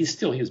 But he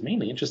was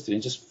mainly interested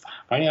in just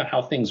finding out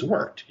how things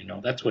worked.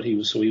 That's what he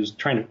was. So he was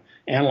trying to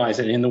analyze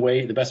it in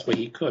the best way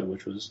he could,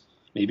 which was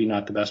maybe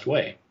not the best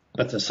way.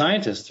 But the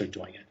scientists are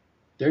doing it.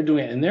 They're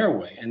doing it in their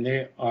way, and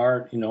they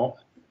are,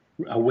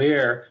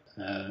 aware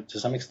to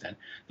some extent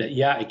that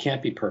it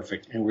can't be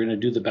perfect, and we're going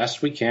to do the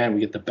best we can.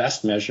 We get the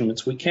best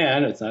measurements we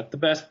can. It's not the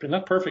best,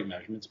 not perfect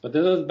measurements, but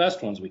they're the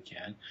best ones we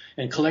can,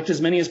 and collect as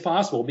many as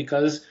possible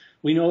because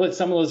we know that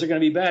some of those are going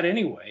to be bad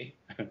anyway.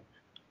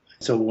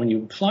 So when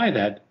you apply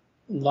that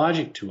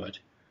logic to it,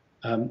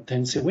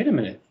 then say, wait a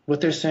minute,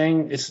 what they're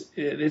saying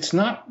it's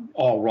not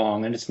all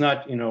wrong, and it's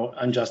not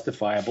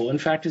unjustifiable. In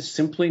fact, it's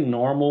simply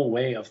normal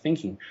way of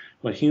thinking.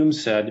 What Hume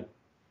said,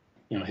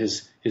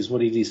 his what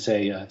did he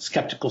say?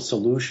 Skeptical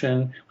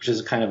solution, which is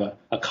a kind of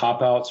a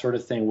cop-out sort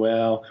of thing.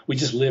 Well, we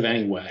just live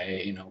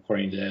anyway,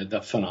 according to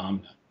the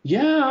phenomena.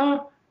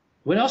 Yeah,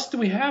 what else do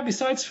we have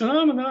besides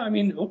phenomena? I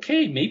mean,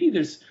 okay, maybe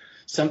there's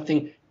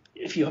something.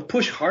 If you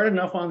push hard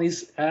enough on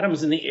these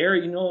atoms in the air,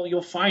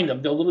 you'll find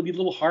them. They'll be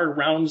little hard,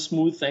 round,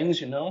 smooth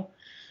things, and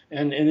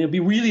it'll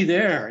be really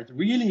there. It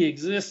really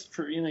exists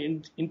for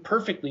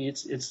imperfectly.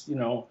 It's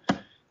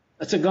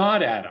a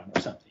God atom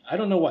or something. I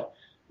don't know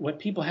what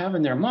people have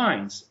in their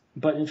minds,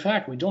 but in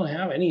fact, we don't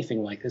have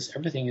anything like this.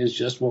 Everything is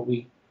just what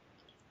we.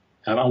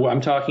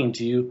 I'm talking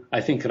to you.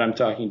 I think that I'm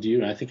talking to you,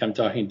 and I think I'm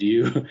talking to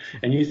you,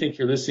 and you think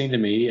you're listening to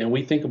me, and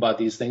we think about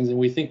these things, and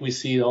we think we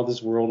see all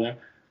this world.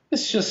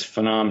 It's just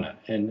phenomena,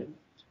 and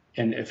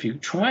if you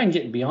try and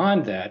get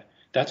beyond that,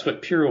 That's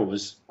what Pyrrho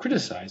was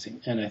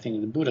criticizing, and I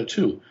think the Buddha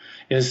too,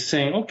 is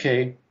saying,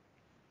 okay,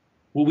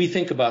 what we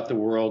think about the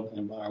world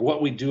and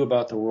what we do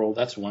about the world,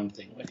 that's one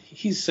thing.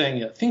 He's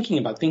saying thinking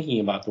about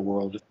the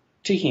world,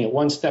 taking it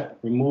one step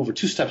removed or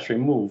two steps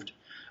removed,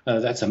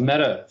 that's a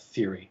meta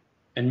theory.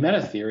 And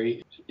meta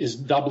theory is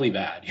doubly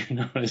bad, in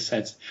a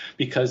sense,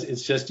 because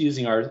it's just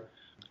using the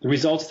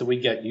results that we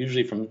get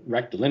usually from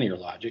rectilinear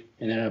logic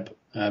and end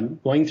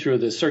up going through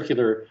the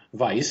circular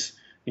vice,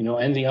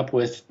 ending up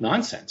with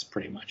nonsense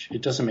pretty much.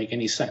 It doesn't make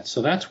any sense.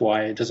 So that's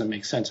why it doesn't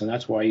make sense, and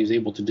that's why he's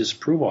able to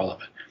disprove all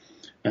of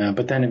it.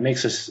 But then it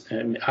makes us,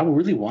 I would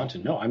really want to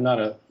know, I'm not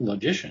a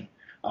logician,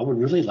 I would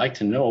really like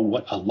to know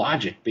what a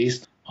logic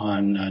based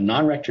on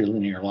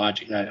non-rectilinear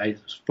logic. I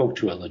spoke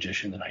to a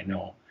logician that I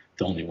know,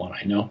 the only one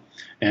I know,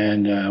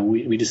 and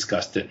we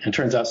discussed it. And it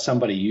turns out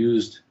somebody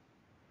used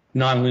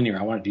nonlinear.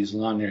 I wanted to use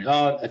nonlinear.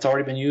 Oh, it's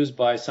already been used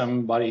by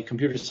somebody,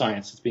 computer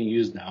science. It's being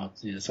used now.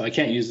 So I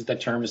can't use it. That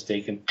term is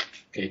taken.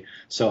 Okay.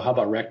 So how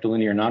about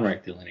rectilinear,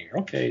 non-rectilinear?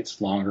 Okay, it's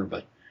longer,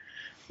 but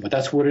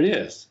that's what it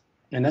is.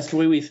 And that's the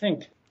way we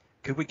think.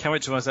 Could we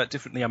characterize that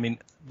differently? I mean,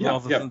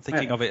 rather than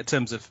thinking of it in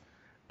terms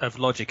of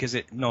logic, is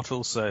it not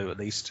also at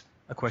least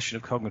a question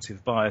of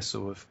cognitive bias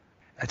or of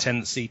a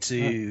tendency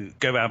to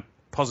go around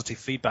positive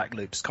feedback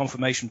loops,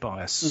 confirmation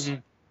bias,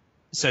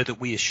 so that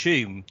we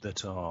assume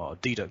that our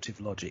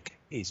deductive logic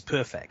is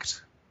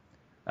perfect?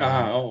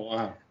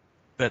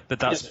 But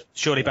that's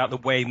surely about the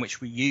way in which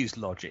we use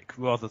logic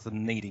rather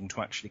than needing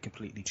to actually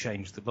completely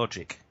change the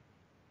logic.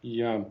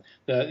 Yeah,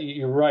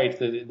 you're right.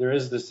 There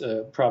is this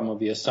problem of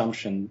the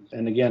assumption.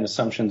 And again,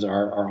 assumptions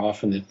are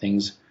often the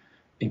things,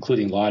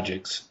 including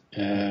logics.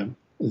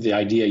 The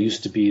idea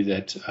used to be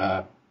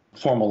that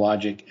formal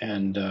logic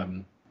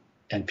and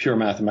pure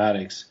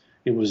mathematics,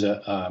 it was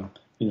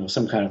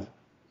some kind of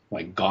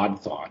like God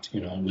thought.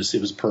 It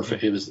was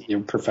perfect. It was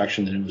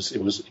perfection. And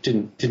it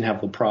didn't have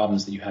the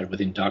problems that you had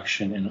with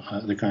induction and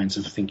other kinds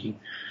of thinking.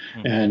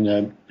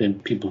 And then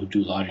people who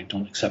do logic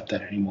don't accept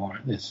that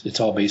anymore. It's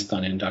all based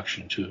on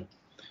induction too.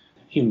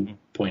 He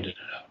pointed it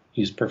out.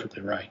 He's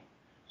perfectly right.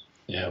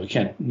 Yeah, we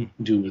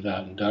can't do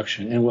without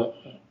induction. And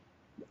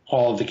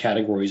all of the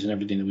categories and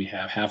everything that we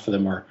have, half of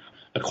them are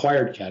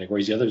acquired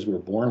categories. The others we were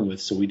born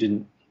with, so we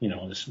didn't.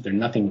 They're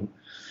nothing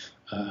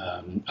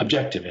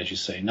objective, as you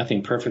say,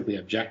 nothing perfectly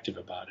objective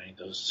about any of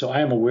those. So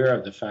I am aware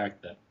of the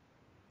fact that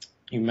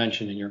you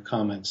mentioned in your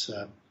comments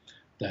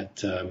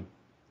that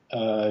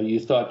you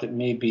thought that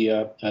maybe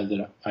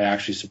that I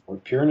actually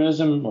support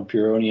Pyrrhonism or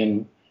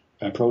Pyrrhonian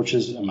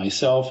approaches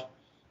myself.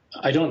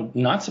 I don't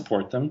not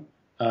support them,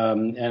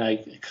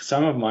 and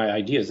some of my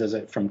ideas,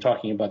 from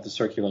talking about the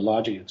circular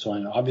logic and so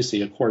on,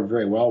 obviously accord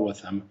very well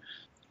with them.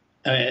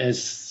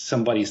 As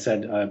somebody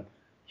said,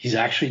 he's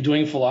actually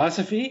doing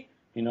philosophy,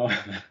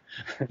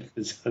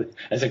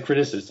 as a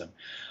criticism.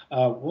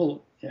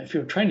 Well, if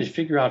you're trying to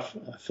figure out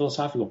a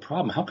philosophical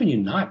problem, how can you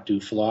not do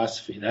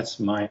philosophy? That's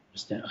my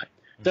understanding.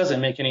 It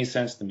doesn't make any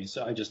sense to me.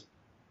 So I just,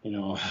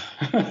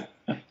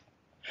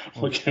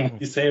 what can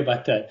we say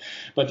about that?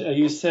 But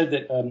you said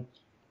that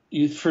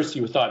you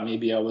thought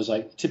maybe I was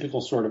like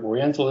typical sort of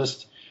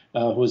Orientalist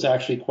who was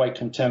actually quite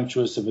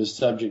contemptuous of his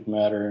subject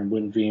matter and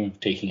wouldn't dream of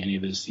taking any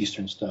of his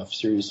Eastern stuff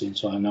seriously. And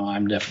so I know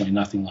I'm definitely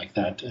nothing like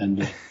that.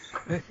 And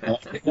the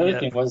other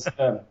thing was...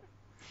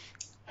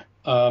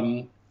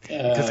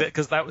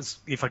 because that was,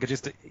 if I could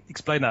just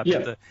explain that,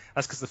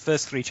 that's because the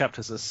first three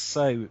chapters are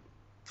so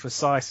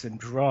precise and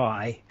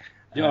dry,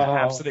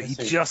 absolutely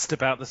just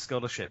about the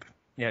scholarship.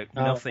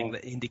 Nothing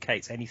that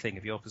indicates anything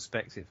of your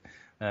perspective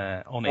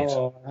on it.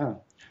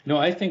 No,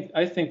 I think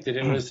that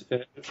it was,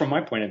 from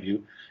my point of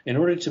view, in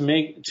order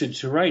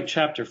to write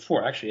chapter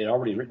 4. Actually, I'd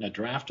already written a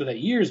draft of that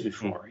years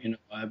before.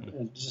 I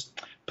just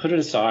put it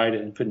aside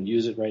and couldn't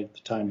use it right at the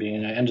time being,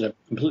 and I ended up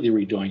completely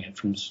redoing it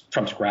from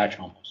scratch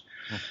almost.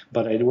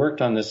 But I'd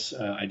worked on this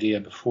idea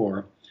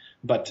before,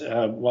 but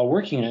while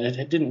working on it,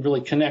 it didn't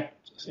really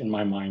connect in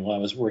my mind while I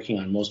was working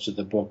on most of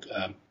the book.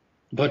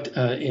 But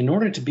in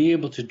order to be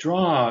able to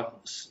draw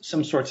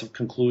some sorts of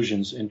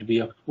conclusions and to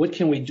be, what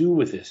can we do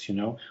with this?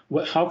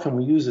 How can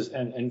we use this?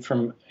 And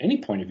from any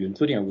point of view,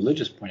 including a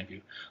religious point of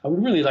view, I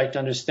would really like to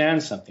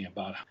understand something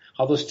about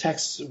how those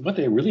texts, what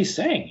they're really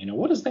saying.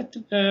 What is that?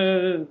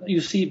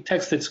 You see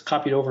text that's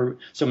copied over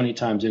so many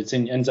times it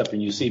ends up in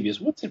Eusebius.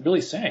 What's it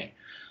really saying?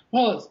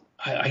 Well,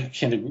 I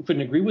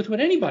couldn't agree with what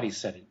anybody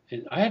said.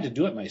 I had to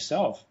do it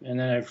myself, and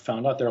then I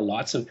found out there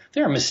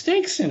are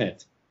mistakes in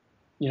it.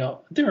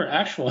 There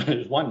are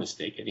one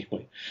mistake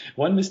anyway,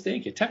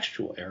 a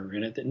textual error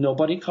in it that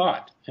nobody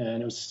caught.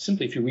 And it was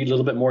simply, if you read a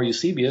little bit more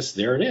Eusebius,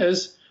 there it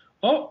is.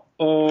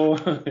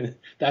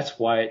 That's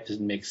why it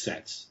doesn't make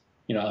sense.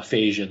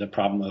 Aphasia, the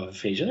problem of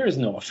aphasia. There is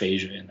no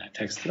aphasia in that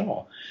text at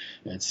all.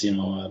 It's,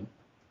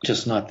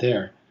 just not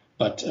there.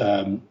 But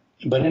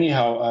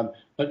anyhow,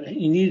 but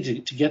you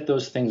need to get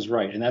those things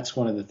right. And that's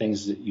one of the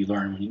things that you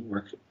learn when you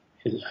work.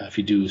 If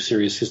you do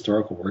serious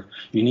historical work,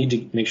 you need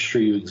to make sure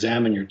you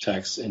examine your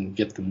texts and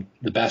get them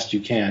the best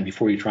you can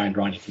before you try and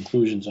draw any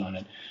conclusions on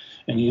it.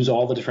 and use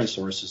all the different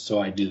sources. So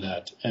I do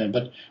that.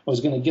 But I was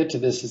going to get to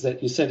this is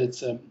that you said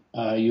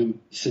you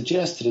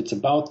suggested it's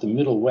about the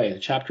middle way. The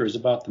chapter is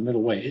about the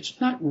middle way. It's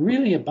not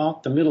really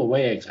about the middle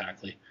way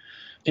exactly.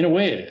 In a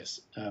way it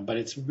is, but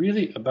it's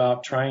really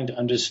about trying to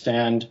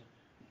understand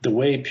the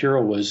way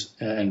Pyrrho was,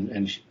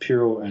 and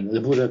Pyrrho and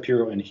the Buddha,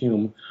 Pyrrho and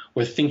Hume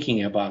were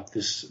thinking about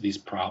these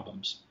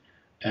problems.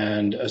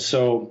 And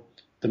so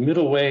the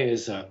middle way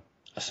is a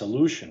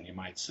solution, you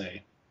might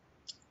say,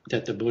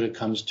 that the Buddha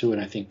comes to,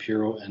 and I think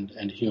Pyrrho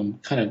and Hume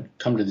kind of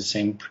come to the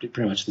same,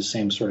 pretty much the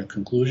same sort of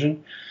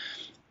conclusion.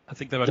 I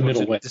think that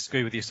I would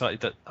disagree with you slightly.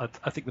 That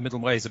I think the middle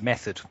way is a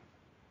method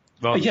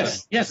rather than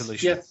a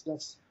solution.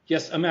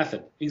 Yes, a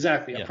method,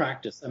 exactly, a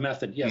practice, a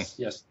method. Yes.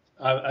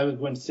 I was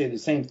going to say the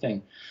same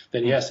thing,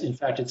 that yes, in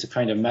fact, it's a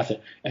kind of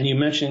method. And you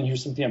mentioned here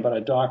something about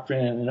a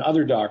doctrine and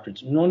other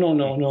doctrines.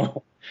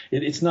 No.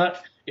 It's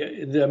not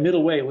the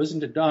middle way. It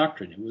wasn't a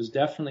doctrine. It was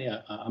definitely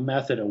a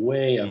method, a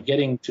way of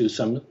getting to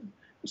some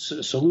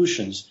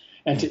solutions.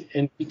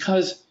 And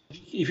because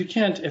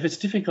if it's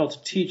difficult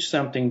to teach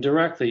something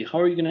directly, how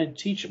are you going to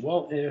teach it?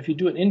 Well, if you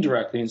do it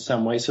indirectly in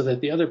some way, so that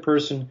the other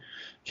person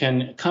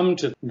can come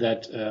to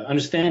that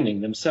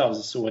understanding themselves.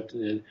 This is what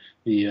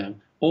the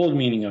old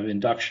meaning of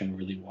induction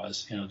really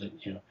was,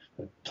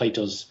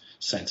 Plato's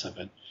sense of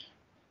it.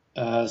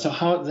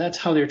 So that's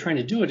how they're trying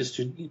to do it, is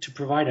to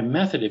provide a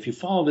method. If you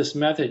follow this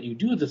method, you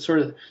do the sort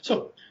of,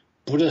 so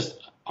Buddhist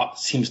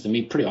seems to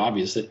me pretty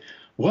obvious that,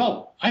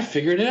 well, I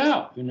figured it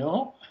out,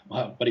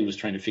 but he was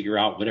trying to figure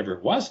out whatever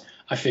it was.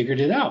 I figured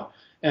it out.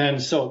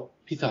 And so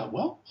he thought,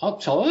 well, I'll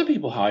tell other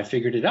people how I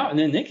figured it out, and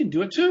then they can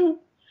do it too.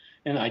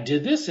 And I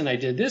did this, and I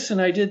did this,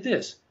 and I did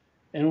this.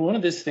 And one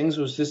of these things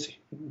was this,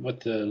 what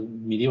the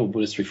medieval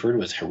Buddhists refer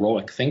to as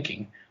heroic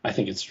thinking. I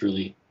think it's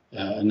really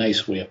a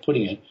nice way of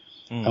putting it.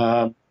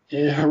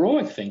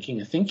 Heroic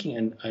thinking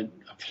and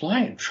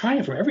applying, trying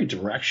it from every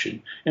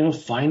direction. And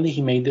finally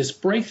he made this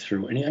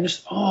breakthrough, and he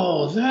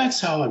understood, that's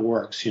how it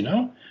works,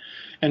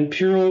 And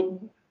Pyrrho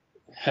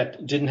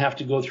didn't have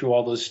to go through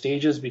all those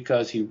stages,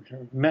 because he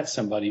met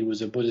somebody who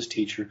was a Buddhist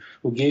teacher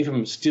who gave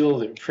him still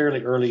the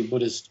fairly early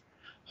Buddhist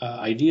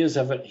ideas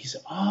of it. He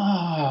said,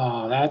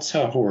 that's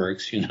how it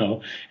works,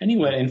 And he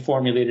went and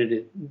formulated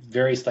it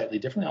very slightly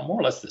differently,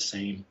 more or less the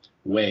same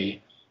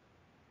way.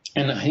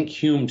 And I think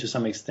Hume, to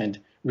some extent,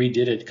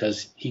 redid it,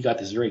 because he got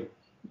this very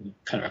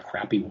kind of a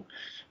crappy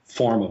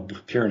form of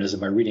Pyrrhonism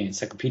by reading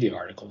encyclopedia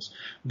articles.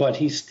 But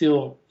he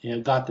still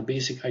got the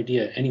basic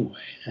idea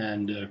anyway,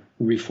 and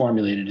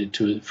reformulated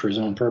it for his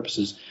own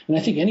purposes. And I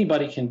think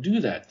anybody can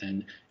do that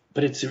then.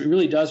 But it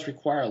really does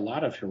require a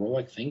lot of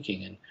heroic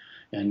thinking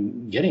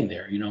and getting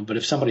there, But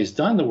if somebody's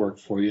done the work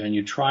for you and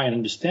you try and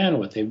understand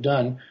what they've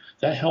done,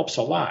 that helps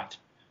a lot.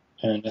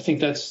 And I think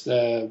that's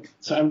so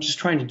I'm just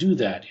trying to do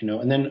that,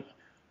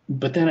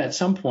 But then at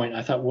some point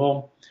I thought,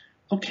 well,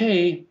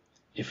 okay,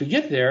 if we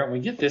get there and we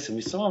get this and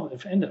we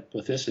end up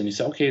with this, and you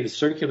say, okay, the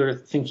circular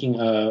thinking,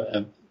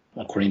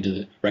 according to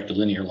the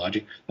rectilinear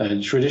logic,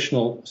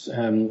 traditional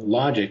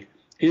logic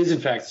is in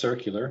fact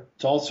circular.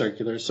 It's all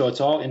circular, so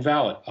it's all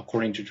invalid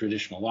according to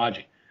traditional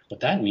logic.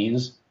 What that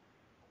means,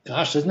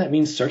 gosh, doesn't that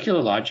mean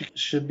circular logic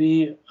should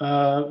be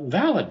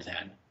valid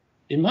then?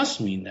 It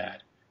must mean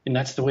that. And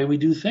that's the way we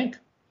do think.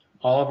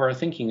 All of our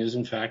thinking is,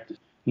 in fact,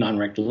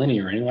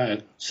 non-rectilinear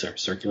anyway,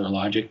 circular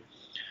logic.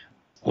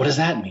 What does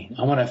that mean?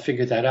 I want to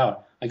figure that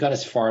out. I got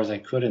as far as I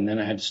could, and then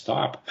I had to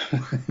stop.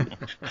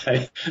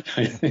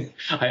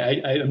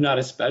 I'm not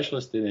a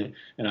specialist in it,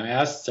 and I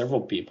asked several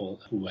people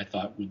who I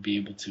thought would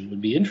be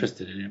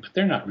interested in it, but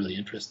they're not really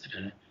interested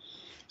in it.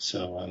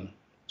 So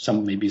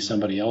maybe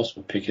somebody else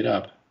would pick it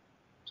up.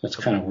 So that's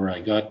kind of where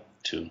I got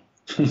to.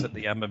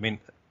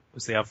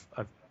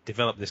 I've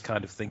developed this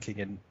kind of thinking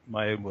in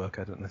my own work.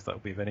 I don't know if that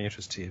would be of any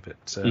interest to you, but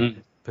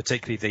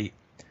particularly the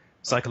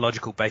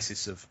psychological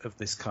basis of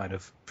this kind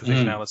of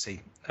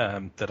provisionality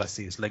that I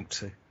see is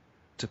linked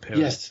to Pyrrho.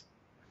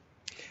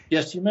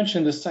 Yes, you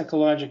mentioned the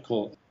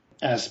psychological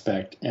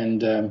aspect,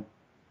 and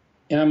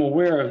I'm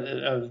aware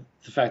of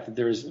the fact that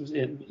there is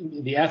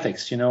the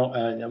ethics.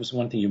 That was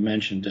one thing you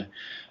mentioned.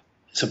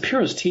 So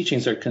Pyrrho's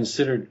teachings are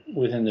considered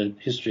within the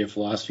history of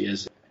philosophy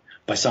as,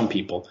 by some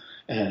people,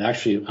 and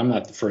actually I'm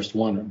not the first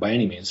one by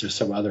any means. There's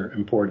some other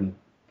important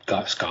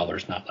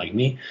scholars, not like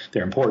me,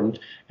 they're important,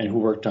 and who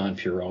worked on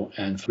Pyrrho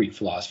and Greek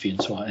philosophy and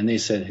so on. And they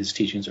said his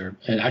teachings are,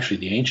 and actually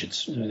the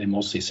ancients, they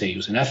mostly say he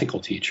was an ethical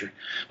teacher.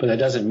 But that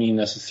doesn't mean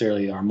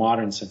necessarily our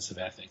modern sense of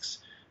ethics.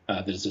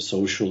 That is a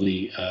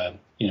socially,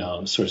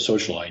 sort of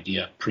social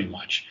idea, pretty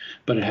much.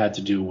 But it had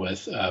to do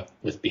with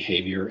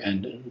behavior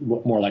and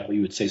more like what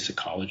you would say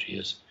psychology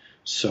is.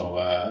 So,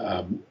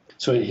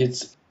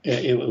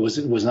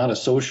 it was not a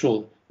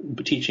social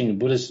teaching in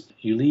Buddhist.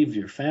 You leave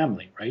your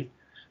family, right?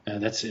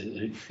 That's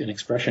an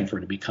expression for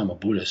to become a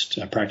Buddhist,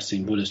 a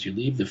practicing Buddhist. You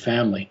leave the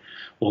family.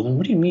 Well, then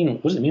what do you mean?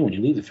 What does it mean when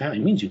you leave the family?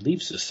 It means you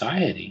leave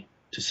society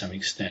to some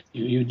extent.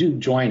 You do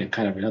join a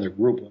kind of another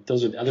group.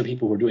 Those are other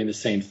people who are doing the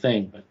same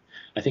thing. But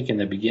I think in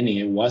the beginning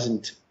there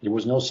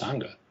was no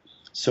Sangha.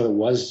 So it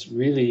was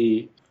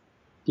really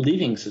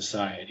leaving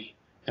society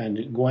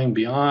and going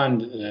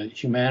beyond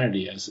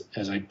humanity,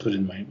 as I put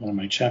in one of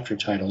my chapter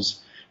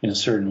titles, in a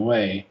certain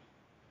way,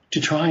 to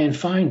try and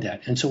find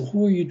that. And so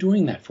who are you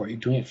doing that for? You're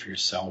doing it for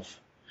yourself.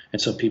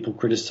 And so people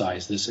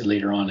criticize this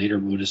later on. Later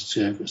Buddhists,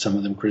 some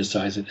of them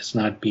criticize it as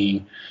not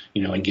being,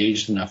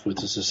 engaged enough with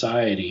the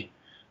society.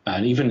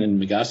 And even in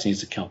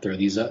Megasthenes' account, there are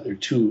these other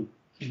two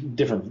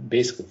different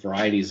basic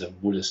varieties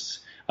of Buddhists,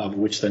 of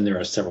which then there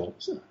are several,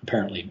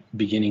 apparently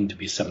beginning to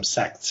be some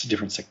sects,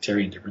 different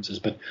sectarian differences.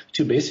 But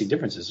two basic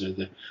differences are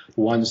the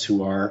ones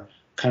who are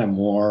kind of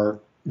more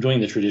doing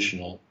the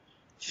traditional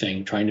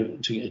thing,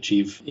 trying to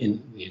achieve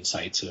in the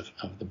insights of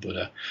the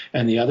Buddha,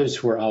 and the others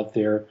who are out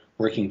there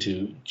working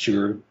to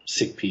cure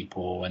sick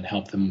people and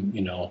help them,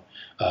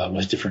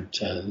 with different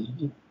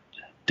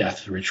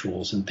death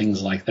rituals and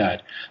things like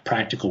that,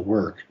 practical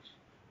work.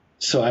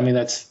 So, I mean,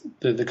 that's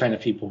the kind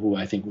of people who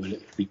I think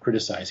would be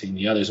criticizing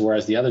the others,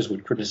 whereas the others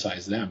would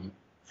criticize them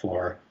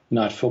for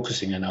not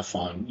focusing enough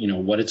on,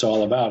 what it's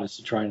all about is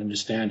to try and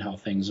understand how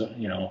things,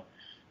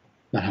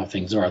 not how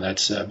things are,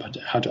 but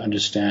how to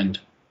understand,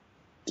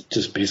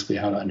 just basically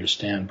how to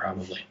understand,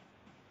 probably.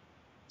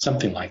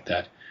 Something like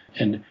that.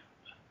 And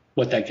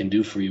what that can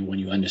do for you when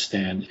you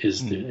understand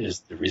is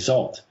the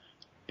result.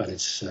 But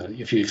it's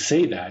if you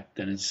say that,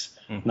 then it's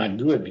not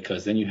good,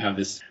 because then you have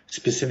this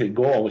specific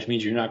goal, which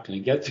means you're not going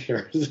to get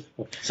there.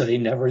 So they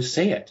never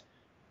say it.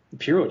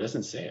 Piro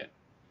doesn't say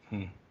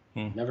it.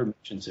 Never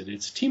mentions it.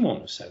 It's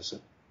Timon who says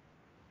it.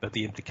 But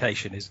the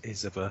implication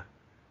is of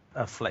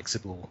a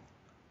flexible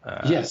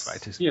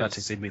practice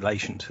in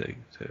relation to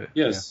it.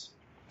 Yes.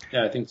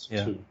 Yeah, I think so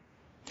too.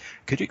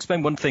 Could you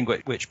explain one thing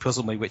which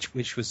puzzled me,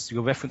 which was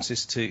your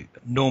references to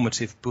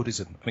normative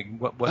Buddhism? I mean,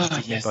 what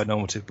did you mean by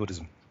normative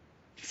Buddhism?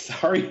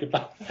 Sorry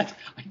about that.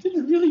 I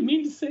didn't really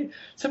mean to say.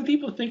 Some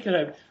people think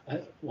that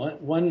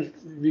one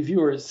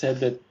reviewer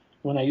said that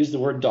when I used the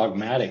word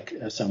dogmatic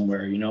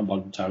somewhere,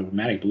 about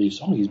dogmatic beliefs,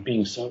 he's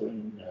being so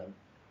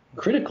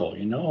critical,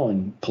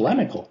 and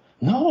polemical.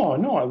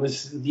 No, it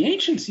was the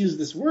ancients used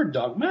this word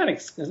dogmatic.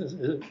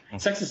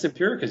 Sextus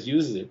Empiricus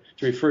uses it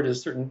to refer to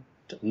certain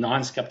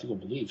non-skeptical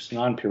beliefs,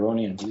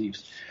 non-Pyrrhonian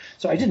beliefs.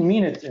 So I didn't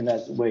mean it in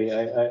that way.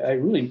 I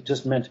really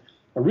just meant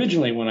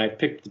originally when I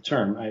picked the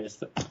term,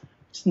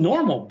 it's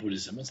normal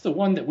Buddhism. It's the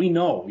one that we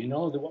know,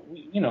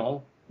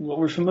 what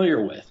we're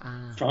familiar with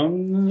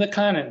from the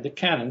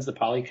canons, the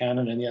Pali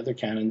Canon and the other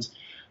canons,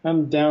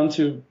 down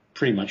to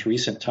pretty much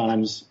recent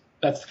times.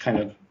 That's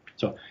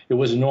so it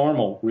was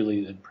normal,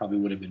 really. It probably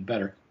would have been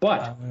better,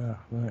 but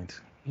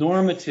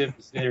normative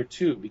is there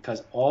too,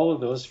 because all of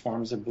those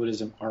forms of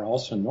Buddhism are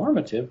also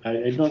normative.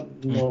 I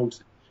don't know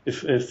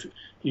if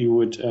you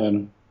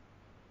would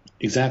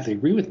exactly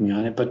agree with me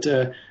on it,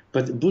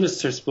 but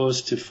Buddhists are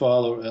supposed to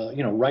follow,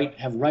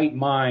 have right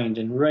mind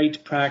and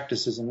right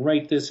practices and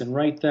right this and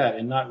right that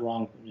and not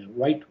wrong,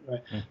 right.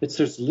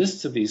 There's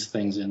lists of these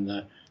things in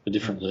the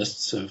different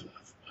lists of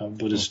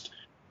Buddhist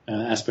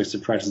aspects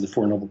of practice, the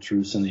Four Noble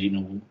Truths and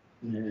the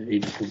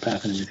Eightfold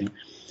Path and everything.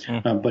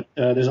 But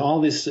there's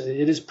all this.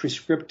 It is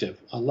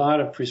prescriptive, a lot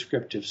of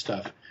prescriptive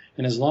stuff,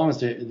 and as long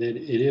as it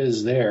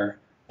is there,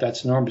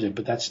 that's normative.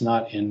 But that's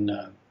not in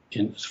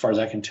as far as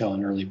I can tell,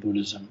 in early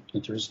Buddhism.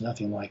 That there's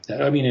nothing like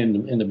that. I mean,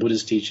 in the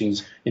Buddhist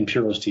teachings, in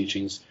Piro's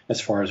teachings, as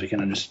far as we can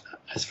understand,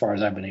 as far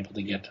as I've been able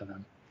to get to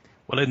them.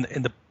 Well,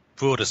 in the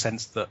broader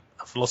sense that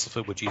a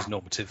philosopher would use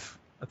normative,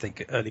 I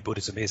think early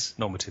Buddhism is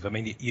normative. I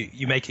mean,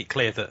 you make it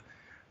clear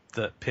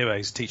that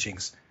Piro's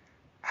teachings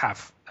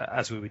have,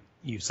 as you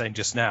were saying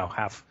just now,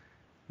 have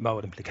moral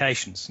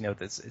implications.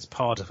 It's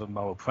part of a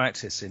moral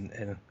practice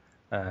in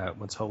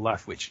one's whole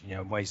life, which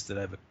in ways that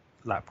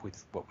overlap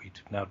with what we'd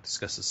now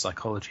discuss as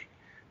psychology.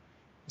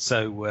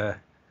 So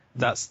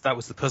that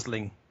was the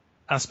puzzling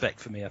aspect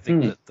for me. I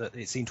think that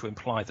it seemed to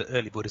imply that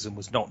early Buddhism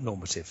was not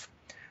normative,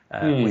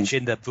 which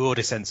in the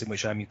broader sense in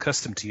which I'm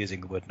accustomed to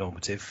using the word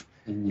normative,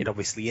 it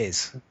obviously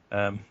is.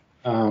 But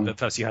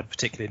perhaps you had a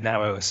particularly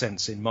narrower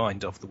sense in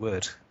mind of the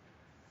word.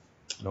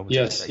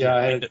 Yes,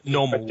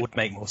 normal would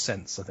make more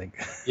sense, I think.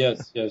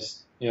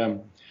 Yes, yeah.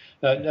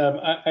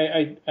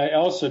 I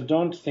also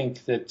don't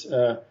think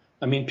that.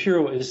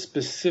 Piro is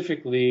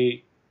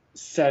specifically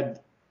said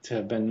to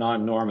have been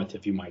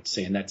non-normative, you might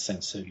say, in that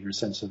sense of your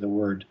sense of the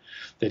word,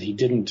 that he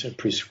didn't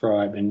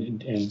prescribe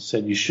and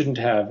said you shouldn't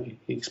have.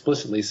 He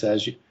explicitly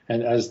says,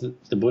 and as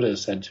the Buddha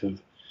is said to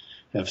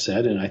have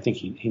said, and I think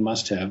he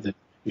must have, that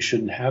you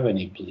shouldn't have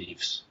any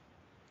beliefs.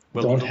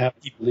 Well, don't have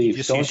beliefs.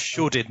 You just use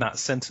should in that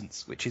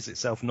sentence, which is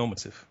itself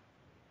normative.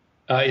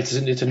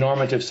 It's a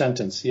normative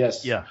sentence,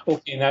 yes. Yeah.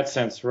 Okay, in that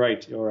sense,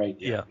 right. All right.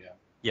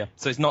 Yeah.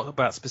 So it's not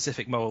about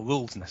specific moral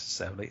rules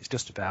necessarily. It's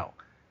just about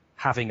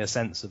having a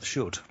sense of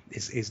should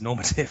is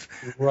normative.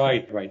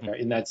 Right.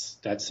 In that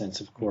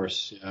sense, of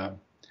course.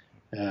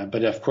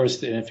 But of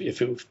course,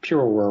 if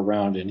Piro were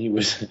around and he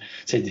was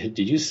say,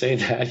 "Did you say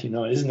that?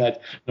 Isn't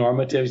that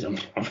normative?"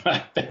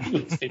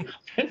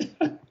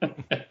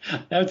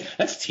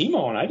 That's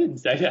Timon. I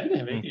didn't have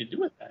anything to do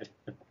with that.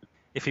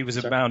 If he was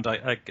around,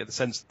 I get the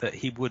sense that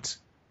he would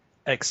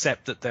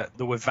accept that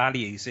there were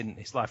values in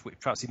his life which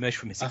perhaps emerged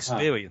from his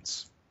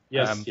experience,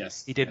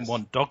 Yes. He didn't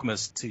want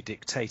dogmas to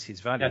dictate his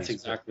values. That's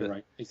exactly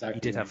right. Exactly. He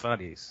did have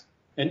values.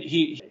 And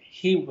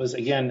he was,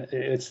 again,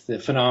 it's the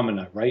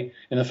phenomena, right?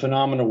 In the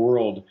phenomena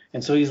world.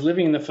 And so he's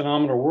living in the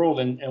phenomena world,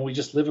 and we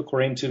just live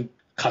according to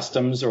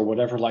customs or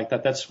whatever like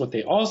that. That's what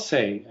they all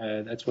say.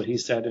 That's what he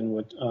said and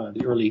what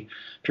the early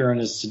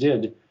Puranists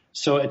did.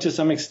 So to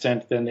some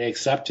extent, then they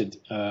accepted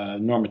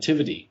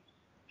normativity,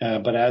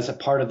 but as a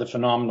part of the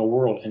phenomenal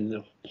world. And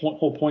the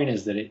whole point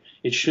is that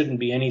it shouldn't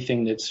be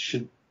anything that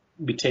should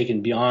be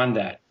taken beyond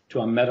that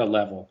to a meta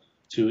level,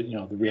 to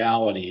the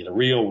reality, the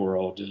real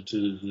world,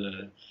 to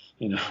the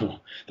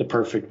the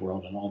perfect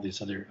world, and all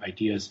these other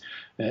ideas.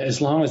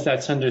 As long as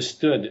that's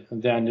understood,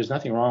 then there's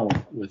nothing wrong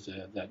with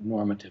that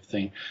normative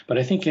thing. But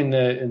I think in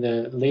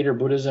the later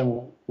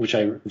Buddhism, which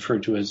I refer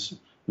to as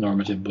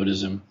normative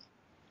Buddhism,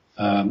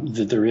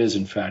 that there is,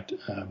 in fact,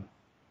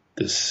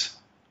 this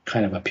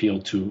kind of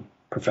appeal to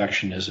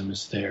perfectionism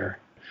is there.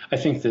 I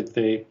think that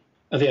they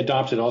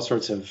adopted all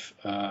sorts of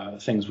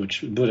things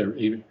which Buddha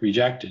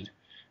rejected.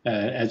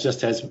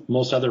 Just as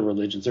most other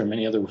religions, there are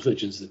many other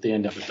religions that they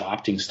end up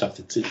adopting stuff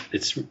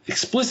that's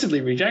explicitly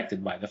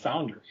rejected by the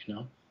founder,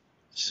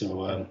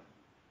 So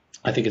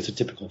I think it's a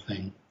typical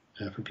thing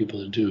for people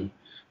to do.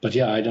 But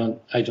yeah, I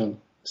don't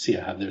see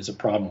how there's a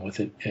problem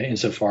with it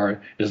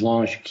insofar as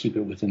long as you keep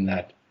it within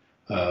that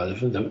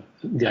the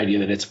idea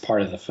that it's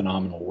part of the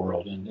phenomenal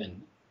world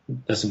and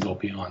doesn't go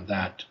beyond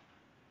that.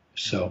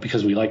 So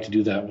because we like to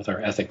do that with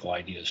our ethical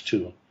ideas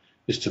too,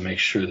 is to make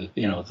sure that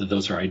that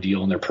those are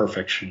ideal and they're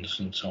perfections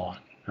and so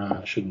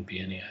on. Shouldn't be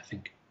any, I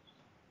think.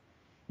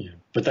 Yeah,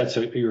 but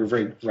you're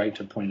very right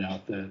to point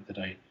out that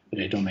I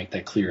don't make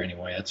that clear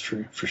anyway. That's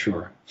for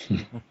sure.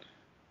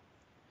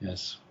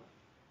 Yes.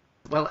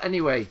 Well,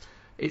 anyway,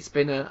 it's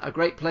been a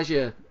great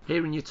pleasure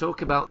hearing you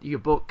talk about your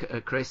book,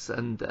 Chris,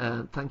 and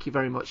thank you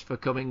very much for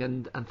coming,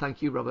 and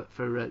thank you, Robert,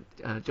 for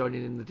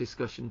joining in the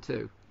discussion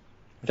too.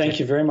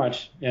 Thank you very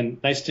much,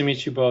 and nice to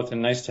meet you both,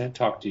 and nice to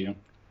talk to you.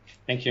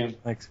 Thank you.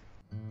 Thanks.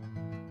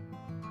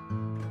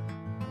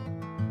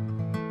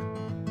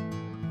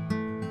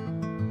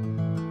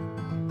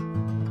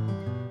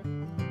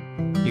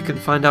 You can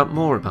find out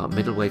more about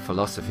Middle Way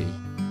philosophy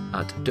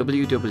at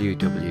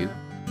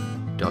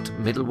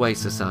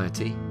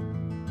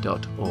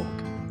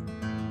www.middlewaysociety.org.